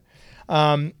with it.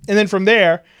 And then from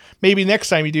there, maybe next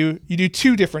time you do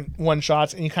 2 different one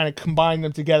shots and you kind of combine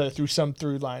them together through some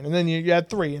through line. And then you add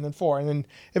 3 and then 4. And then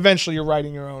eventually you're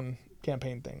writing your own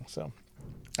campaign thing. So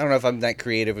I don't know if I'm that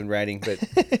creative in writing, but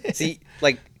see,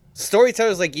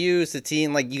 storytellers like you,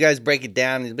 Satine, you guys break it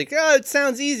down and you're like, oh, it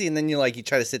sounds easy. And then you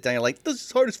try to sit down, you're like, this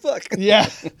is hard as fuck. Yeah.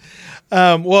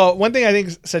 Well, one thing I think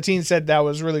Satine said that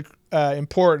was really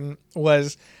important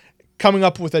was coming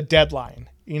up with a deadline,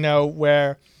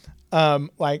 where,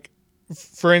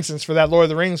 for instance, for that Lord of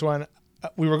the Rings one,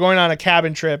 we were going on a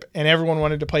cabin trip and everyone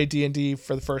wanted to play D&D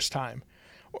for the first time.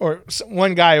 Or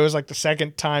one guy, it was the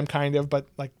second time kind of, but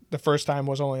the first time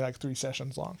was only 3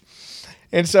 sessions long.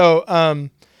 And so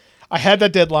I had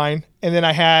that deadline, and then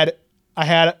I had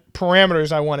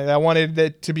parameters I wanted. I wanted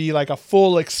it to be a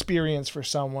full experience for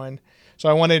someone. So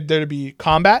I wanted there to be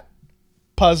combat,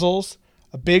 puzzles,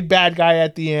 a big bad guy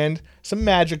at the end, some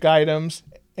magic items,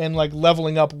 and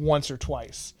leveling up once or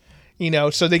twice.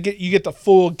 So you get the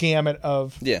full gamut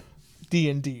of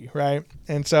D&D, right?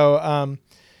 And so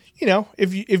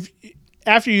if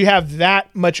after you have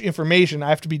that much information, I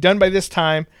have to be done by this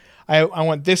time. I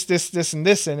want this, and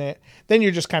this in it. Then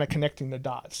you're just kind of connecting the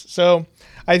dots. So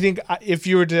I think if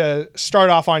you were to start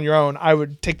off on your own, I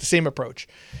would take the same approach.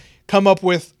 Come up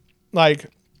with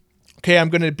okay, I'm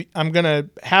gonna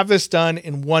have this done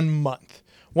in 1 month.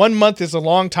 1 month is a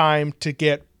long time to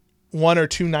get 1 or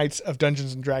 2 nights of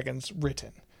Dungeons and Dragons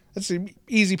written. That's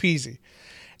easy peasy.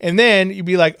 And then you'd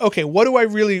be like, okay, what do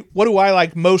I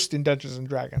like most in Dungeons and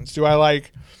Dragons? Do I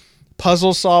like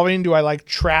puzzle solving? Do I like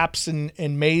traps and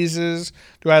mazes?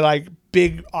 Do I like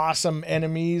big, awesome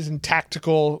enemies and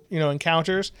tactical,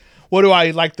 encounters? What do I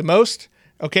like the most?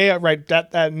 Okay, I write that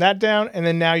and that down, and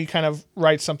then now you kind of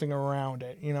write something around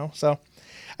it, you know? So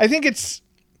I think it's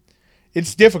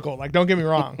difficult, like, don't get me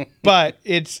wrong, but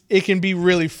it can be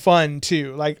really fun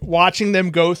too. Like watching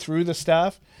them go through the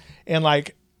stuff and,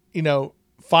 like, you know,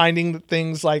 finding the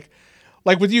things like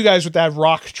with you guys with that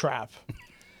rock trap.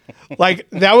 Like,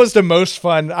 that was the most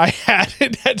fun I had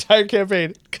in that entire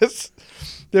campaign, because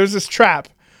there was this trap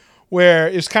where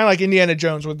it's kind of like Indiana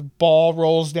Jones, where the ball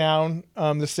rolls down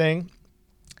this thing.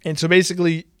 And so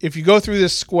basically, if you go through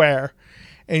this square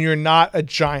and you're not a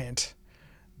giant,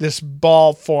 this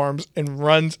ball forms and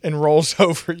runs and rolls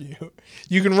over you.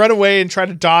 You can run away and try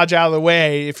to dodge out of the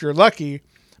way if you're lucky,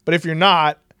 but if you're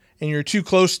not and you're too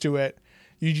close to it,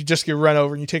 you just get run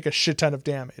over and you take a shit ton of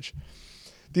damage.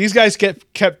 These guys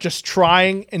kept just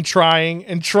trying and trying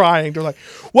and trying. They're like,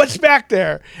 what's back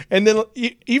there? And then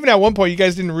even at one point, you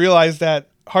guys didn't realize that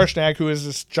Harshnag, who is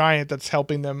this giant that's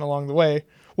helping them along the way,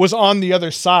 was on the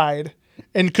other side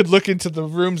and could look into the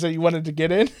rooms that you wanted to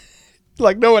get in.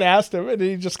 Like, no one asked him, and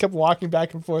he just kept walking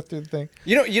back and forth through the thing.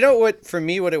 You know what, for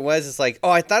me, what it was is like,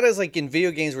 I thought it was like in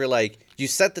video games where, like, you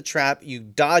set the trap, you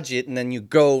dodge it, and then you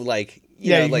go, like,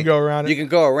 you know, can go around it. You can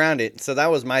go around it. So that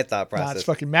was my thought process. Nah, it's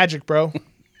fucking magic, bro.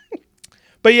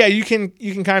 But yeah, you can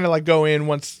kind of like go in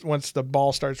once the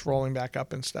ball starts rolling back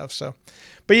up and stuff. So,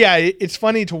 but yeah, it's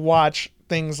funny to watch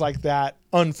things like that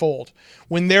unfold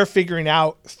when they're figuring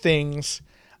out things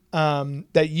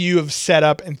that you have set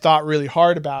up and thought really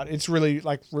hard about. It's really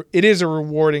like, it is a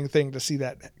rewarding thing to see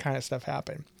that kind of stuff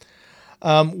happen.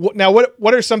 Now,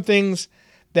 what are some things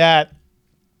that,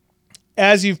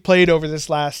 as you've played over this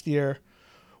last year,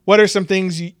 what are some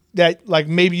things that like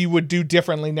maybe you would do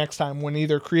differently next time when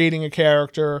either creating a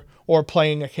character or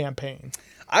playing a campaign?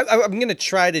 I'm going to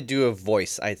try to do a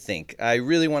voice, I think. I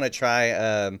really want to try,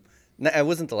 it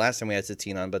wasn't the last time we had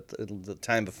Satine on, but the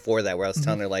time before that where I was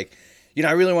telling her, like, you know,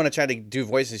 I really want to try to do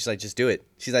voices. She's like, just do it.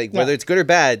 She's like, whether it's good or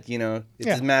bad, you know, it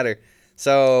doesn't matter.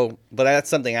 So, but that's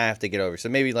something I have to get over. So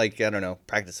maybe, like, I don't know,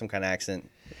 practice some kind of accent.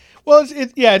 Well,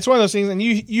 it's one of those things, and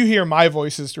you hear my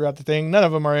voices throughout the thing. None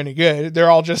of them are any good. They're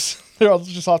all just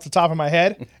off the top of my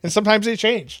head, and sometimes they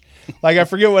change. Like, I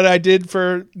forget what I did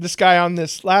for this guy on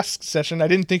this last session. I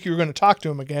didn't think you were going to talk to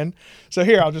him again, so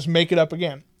here, I'll just make it up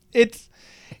again. It's,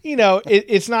 you know,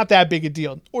 it's not that big a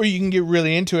deal. Or you can get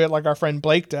really into it, like our friend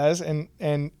Blake does,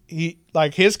 and he,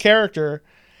 like, his character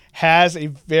has a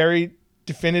very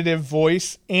definitive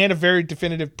voice and a very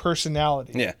definitive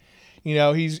personality. Yeah. You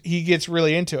know, he gets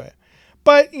really into it.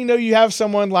 But, you know, you have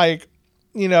someone like,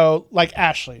 you know, like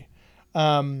Ashley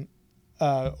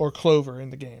or Clover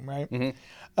in the game, right?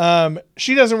 Mm-hmm.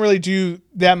 She doesn't really do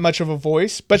that much of a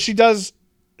voice, but she does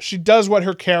what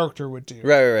her character would do.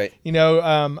 Right. You know,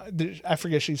 I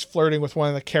forget, she's flirting with one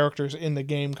of the characters in the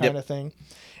game kind of thing.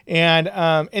 And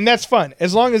that's fun.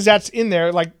 As long as that's in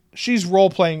there, like, she's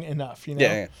role-playing enough, you know?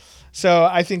 Yeah. So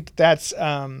I think that's...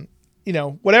 you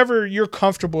know, whatever you're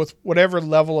comfortable with, whatever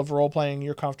level of role playing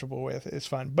you're comfortable with is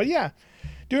fun. But yeah,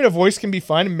 doing a voice can be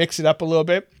fun and mix it up a little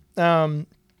bit. I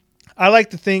like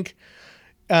to think,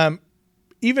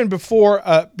 even before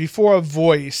a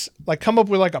voice, like, come up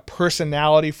with like a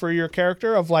personality for your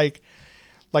character of like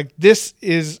this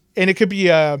is, and it could be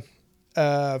a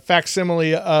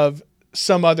facsimile of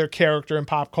some other character in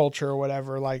pop culture or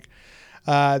whatever. Like,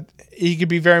 he could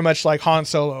be very much like Han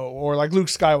Solo or like Luke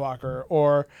Skywalker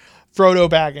or Frodo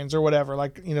Baggins or whatever,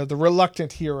 like, you know, the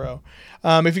reluctant hero.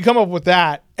 If you come up with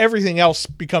that, everything else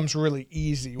becomes really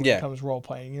easy when it comes role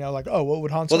playing. You know, like, oh, what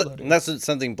would Han Solo do? And that's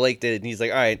something Blake did. And he's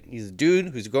like, all right, he's a dude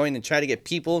who's going to try to get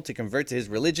people to convert to his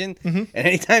religion. Mm-hmm. And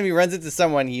anytime he runs into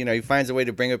someone, he finds a way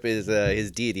to bring up his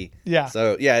deity. Yeah.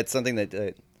 So yeah, it's something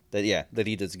that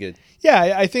he does good.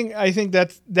 Yeah, I think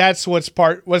that's what's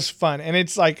fun, and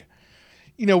it's like,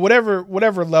 you know,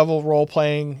 whatever level role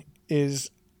playing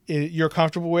is you're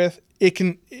comfortable with,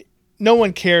 no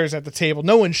one cares at the table.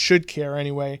 No one should care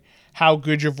anyway how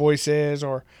good your voice is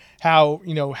or how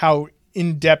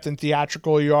in-depth and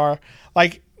theatrical you are.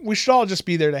 Like, we should all just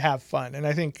be there to have fun. And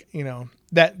I think, you know,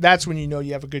 that's when you know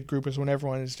you have a good group, is when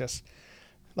everyone is just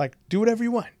like, do whatever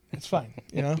you want. It's fine,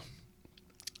 you know?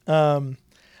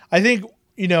 I think,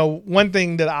 you know, one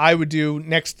thing that I would do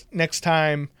next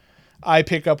time I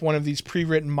pick up one of these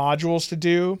pre-written modules to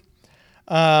do,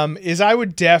 is I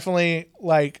would definitely,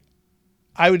 like,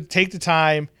 I would take the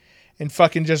time and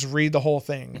fucking just read the whole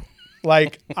thing.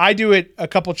 Like, I do it a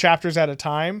couple chapters at a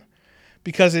time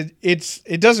because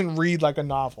it doesn't read like a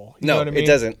novel. You know what I mean? It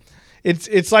doesn't.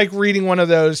 It's like reading one of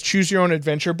those choose your own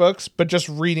adventure books, but just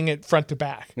reading it front to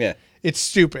back. Yeah. It's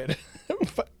stupid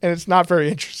and it's not very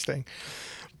interesting.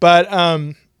 But,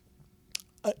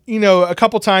 you know, a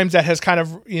couple times that has kind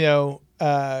of, you know,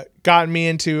 gotten me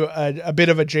into a bit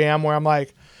of a jam where I'm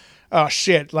like, oh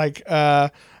shit, like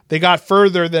they got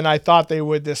further than I thought they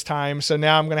would this time. So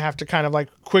now I'm going to have to kind of like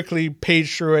quickly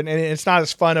page through it. And it's not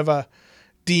as fun of a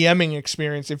DMing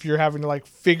experience if you're having to like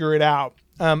figure it out.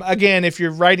 Again, if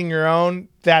you're writing your own,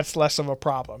 that's less of a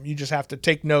problem. You just have to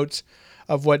take notes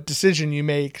of what decision you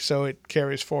make so it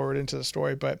carries forward into the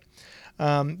story. But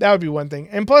that would be one thing.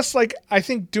 And plus, like, I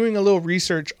think doing a little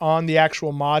research on the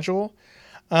actual module,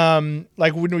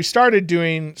 like when we started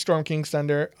doing Storm King's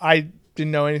Thunder, I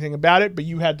didn't know anything about it, but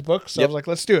you had the book. So I was like,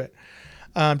 let's do it.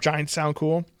 Giants sound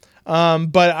cool.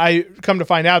 But I come to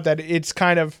find out that it's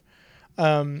kind of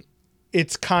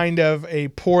a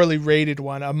poorly rated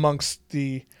one amongst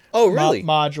the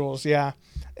modules. Yeah.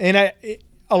 And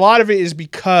a lot of it is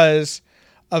because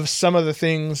of some of the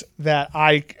things that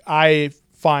I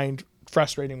find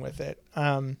frustrating with it.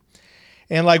 And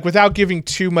like, without giving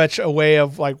too much away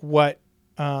of like what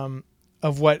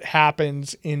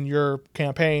happens in your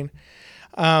campaign,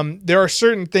 there are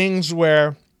certain things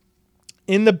where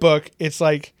in the book, it's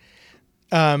like,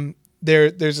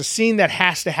 there's a scene that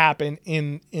has to happen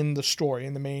in the story,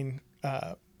 in the main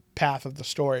path of the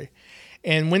story.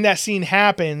 And when that scene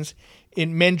happens, it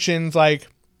mentions like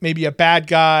maybe a bad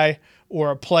guy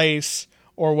or a place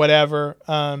or whatever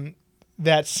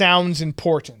that sounds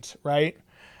important, right?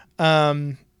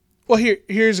 Well,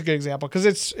 here's a good example because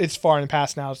it's far in the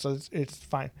past now, so it's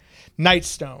fine.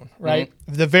 Nightstone, right?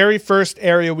 Mm-hmm. The very first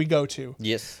area we go to.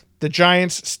 Yes. The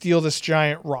Giants steal this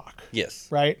giant rock. Yes.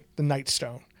 Right? The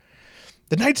Nightstone.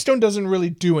 The Nightstone doesn't really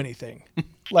do anything.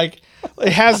 Like,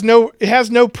 it has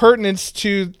no pertinence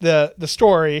to the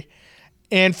story.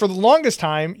 And for the longest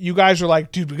time, you guys were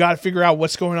like, dude, we got to figure out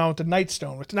what's going on with the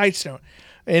Nightstone.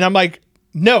 And I'm like,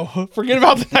 no, forget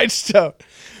about the Nightstone.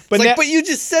 But it's like, but you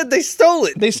just said they stole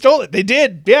it. They stole it. They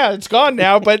did. Yeah, it's gone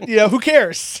now, but who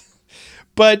cares?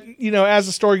 But, as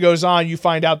the story goes on, you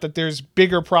find out that there's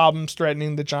bigger problems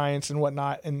threatening the Giants and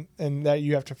whatnot, and that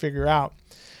you have to figure out.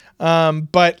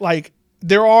 But like,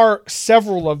 there are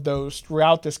several of those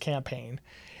throughout this campaign,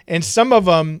 and some of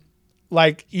them,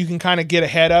 like, you can kind of get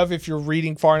ahead of if you're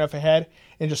reading far enough ahead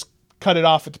and just cut it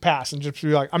off at the pass and just be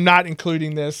like, I'm not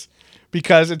including this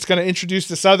because it's going to introduce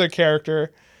this other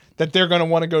character that they're going to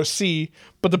want to go see.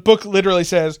 But the book literally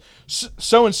says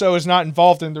so-and-so is not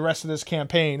involved in the rest of this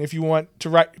campaign if you want to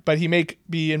write, but he may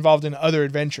be involved in other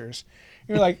adventures.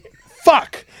 You're like,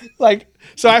 fuck. Like,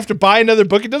 so I have to buy another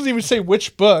book. It doesn't even say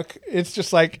which book. It's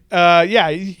just like,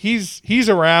 he's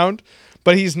around,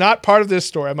 but he's not part of this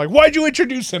story. I'm like, why'd you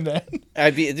introduce him then?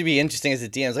 It'd be interesting as a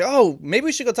DM. It's like, oh, maybe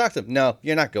we should go talk to him. No,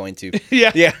 you're not going to.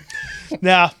 Yeah.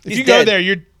 Now, if you go there,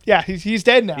 he's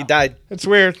dead now. He died. It's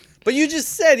weird. But you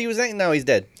just said he was. No, he's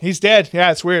dead. He's dead. Yeah,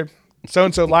 it's weird.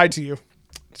 So-and-so lied to you.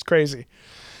 It's crazy.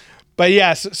 But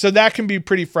yeah, so that can be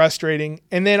pretty frustrating.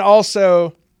 And then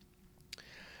also,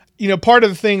 part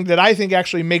of the thing that I think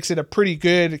actually makes it a pretty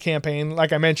good campaign,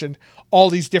 like I mentioned,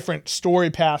 all these different story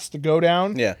paths to go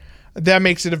down. Yeah. That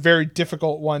makes it a very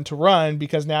difficult one to run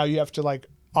because now you have to, like,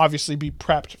 obviously be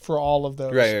prepped for all of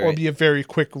those or be a very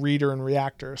quick reader and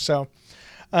reactor. So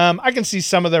I can see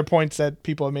some of their points that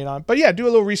people have made on. But yeah, do a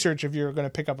little research if you're going to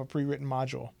pick up a pre-written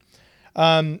module.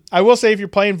 I will say if you're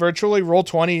playing virtually,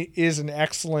 Roll20 is an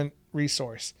excellent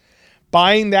resource.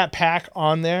 Buying that pack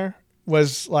on there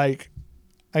was like,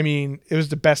 it was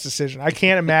the best decision. I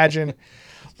can't imagine.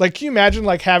 Like, can you imagine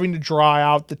like having to draw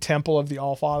out the Temple of the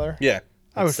Allfather? Yeah.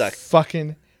 I would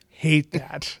fucking hate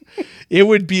that. It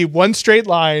would be one straight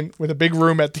line with a big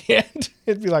room at the end.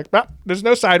 It'd be like, there's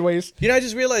no sideways. I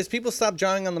just realized people stopped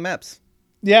drawing on the maps.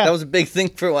 Yeah. That was a big thing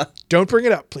for a while. Don't bring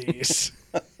it up, please.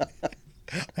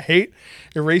 I hate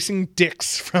erasing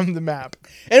dicks from the map.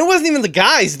 And it wasn't even the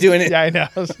guys doing it. Yeah, I know.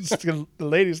 The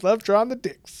ladies love drawing the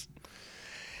dicks.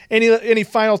 Any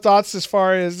final thoughts as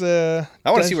far as... I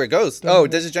want to see where it goes.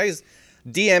 Desert Giants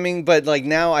DMing, but like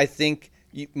now I think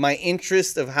my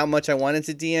interest of how much I wanted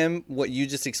to DM, what you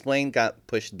just explained, got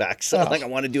pushed back. So I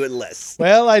want to do it less.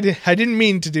 Well, I didn't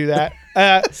mean to do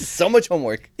that. So much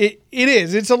homework. It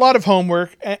is. It's a lot of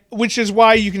homework, which is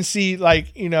why you can see, like,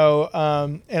 and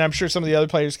I'm sure some of the other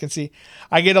players can see,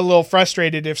 I get a little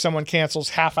frustrated if someone cancels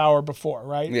half hour before,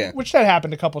 right? Yeah. Which that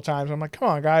happened a couple times. I'm like, come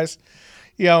on, guys.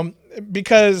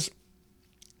 Because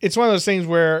it's one of those things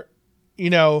where,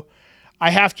 I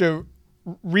have to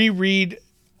reread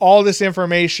all this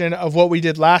information of what we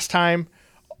did last time,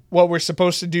 what we're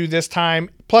supposed to do this time,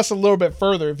 plus a little bit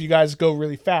further if you guys go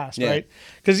really fast, right?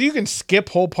 Because you can skip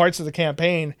whole parts of the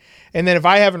campaign, and then if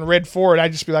I haven't read forward,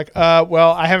 I'd just be like,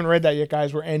 well, I haven't read that yet,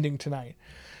 guys. We're ending tonight.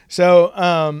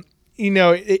 So,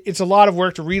 it's a lot of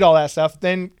work to read all that stuff.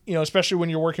 Then, especially when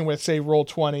you're working with, say,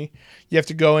 Roll20, you have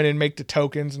to go in and make the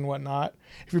tokens and whatnot.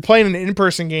 If you're playing an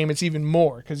in-person game, it's even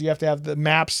more because you have to have the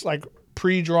maps like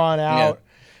pre-drawn out. Yeah.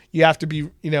 You have to be,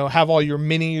 have all your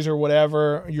minis or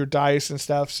whatever, your dice and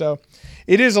stuff. So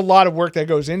it is a lot of work that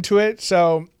goes into it.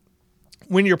 So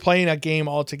when you're playing a game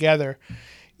all together,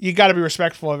 you got to be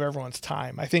respectful of everyone's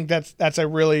time. I think that's a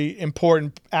really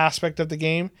important aspect of the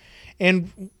game.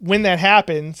 And when that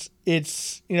happens,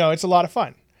 it's a lot of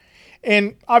fun.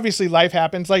 And obviously life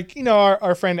happens. Like,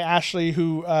 our friend Ashley,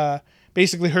 who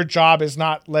basically her job is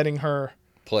not letting her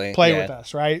play with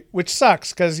us, right? Which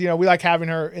sucks because, we like having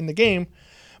her in the game.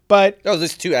 But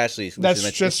there's two Ashleys.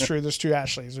 That's just true. There's two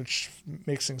Ashleys, which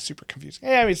makes things super confusing.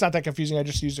 It's not that confusing. I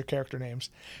just use their character names.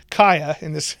 Kaya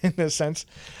in this sense.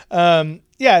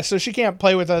 So she can't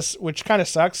play with us, which kind of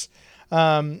sucks.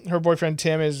 Her boyfriend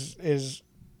Tim is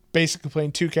basically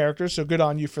playing two characters, so good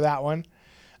on you for that one.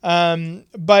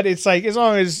 But it's like, as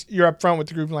long as you're upfront with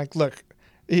the group and like, look,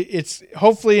 it's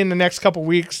hopefully in the next couple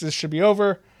weeks this should be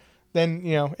over, then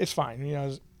it's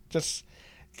fine.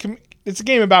 It's a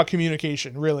game about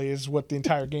communication, really, is what the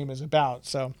entire game is about.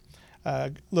 So,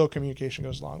 little communication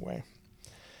goes a long way.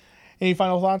 Any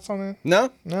final thoughts on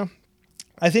that? No.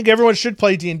 I think everyone should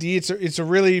play D&D. It's a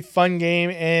really fun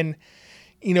game, and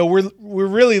we're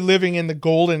really living in the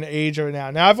golden age of it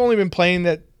now. Now, I've only been playing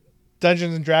that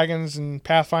Dungeons and Dragons and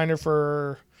Pathfinder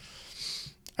for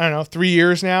 3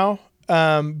 years now.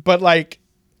 But like,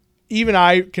 even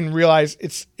I can realize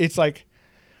it's like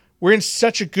we're in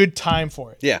such a good time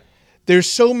for it. Yeah. There's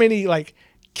so many like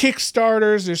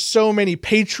Kickstarters, there's so many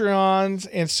Patreons,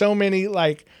 and so many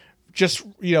like just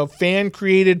fan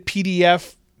created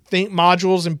PDF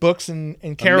modules and books and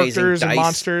characters and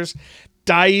monsters,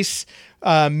 dice,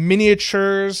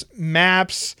 miniatures,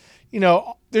 maps.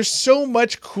 There's so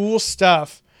much cool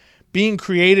stuff being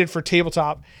created for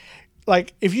tabletop.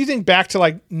 Like, if you think back to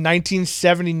like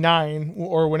 1979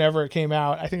 or whenever it came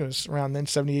out, I think it was around then,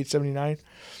 78, 79.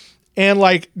 And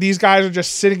like, these guys are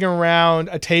just sitting around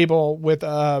a table with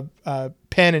a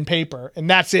pen and paper, and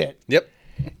that's it. Yep.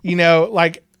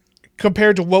 Like,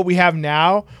 compared to what we have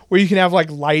now, where you can have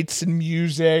like lights and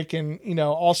music and,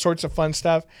 all sorts of fun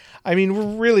stuff. I mean,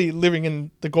 we're really living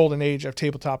in the golden age of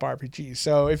tabletop RPGs.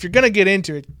 So if you're going to get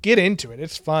into it, get into it.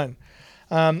 It's fun.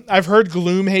 I've heard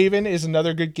Gloomhaven is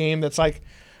another good game that's like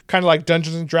kind of like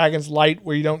Dungeons and Dragons Light,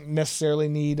 where you don't necessarily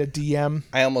need a DM.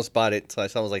 I almost bought it, so I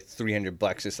saw it was like $300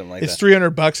 or something like that. It's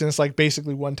 $300 and it's like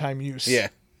basically one-time use. Yeah.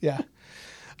 Yeah.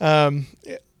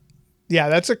 Yeah,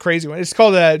 that's a crazy one. It's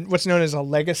called what's known as a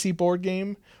legacy board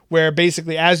game, where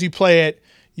basically as you play it,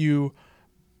 you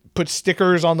put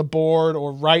stickers on the board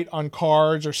or write on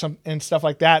cards or and stuff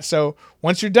like that. So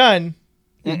once you're done,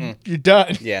 you're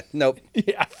done. Yeah. Nope.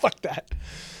 Yeah. Fuck that.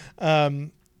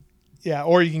 Yeah.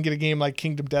 Or you can get a game like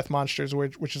Kingdom Death Monsters,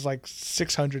 which is like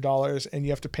 $600, and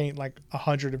you have to paint like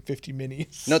 150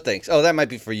 minis. No thanks. Oh, that might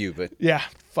be for you, but yeah.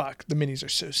 Fuck. The minis are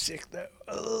so sick though.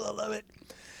 Oh, I love it.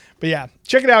 But yeah,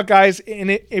 check it out, guys.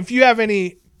 And if you have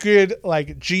any good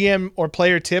like GM or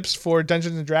player tips for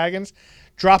Dungeons and Dragons,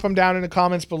 drop them down in the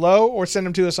comments below or send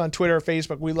them to us on Twitter or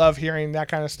Facebook. We love hearing that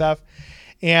kind of stuff.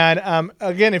 And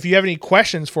again, if you have any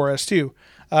questions for us too,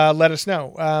 let us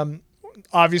know.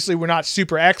 Obviously, we're not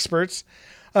super experts,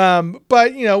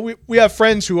 but we have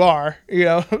friends who are.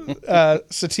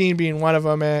 Satine being one of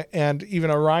them, and even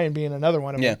Orion being another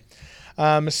one of them.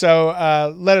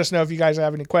 So let us know if you guys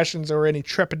have any questions or any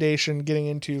trepidation getting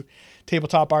into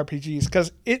tabletop RPGs,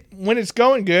 because when it's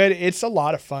going good, it's a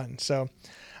lot of fun. So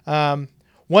 1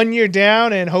 year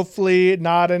down, and hopefully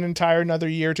not an entire another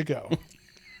year to go.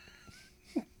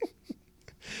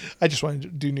 I just wanted to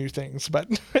do new things, but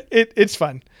it's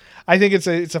fun. I think it's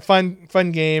a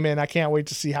fun game, and I can't wait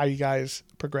to see how you guys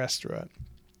progress through it.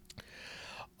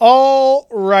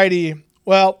 Alrighty.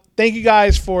 Well, thank you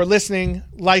guys for listening,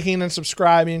 liking, and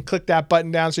subscribing. Click that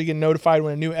button down so you get notified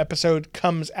when a new episode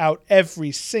comes out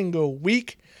every single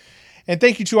week. And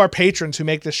thank you to our patrons who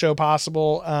make this show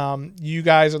possible. You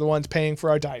guys are the ones paying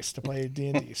for our dice to play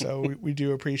D&D, so we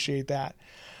do appreciate that.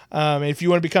 If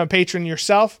you want to become a patron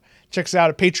yourself, check us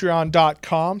out at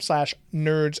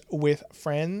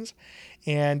patreon.com/nerdswithfriends.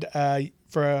 And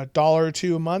for $1 or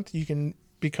 $2 a month, you can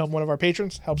become one of our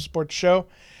patrons, help support the show,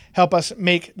 help us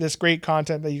make this great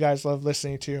content that you guys love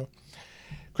listening to.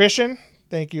 Christian,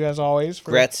 thank you as always.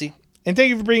 Grazie. And thank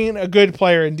you for being a good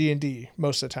player in D&D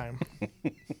most of the time.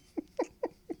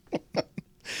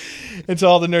 And to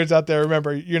all the nerds out there,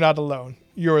 remember, you're not alone.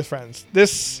 You're with friends.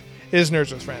 This is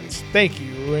Nerds with Friends. Thank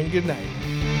you and good night.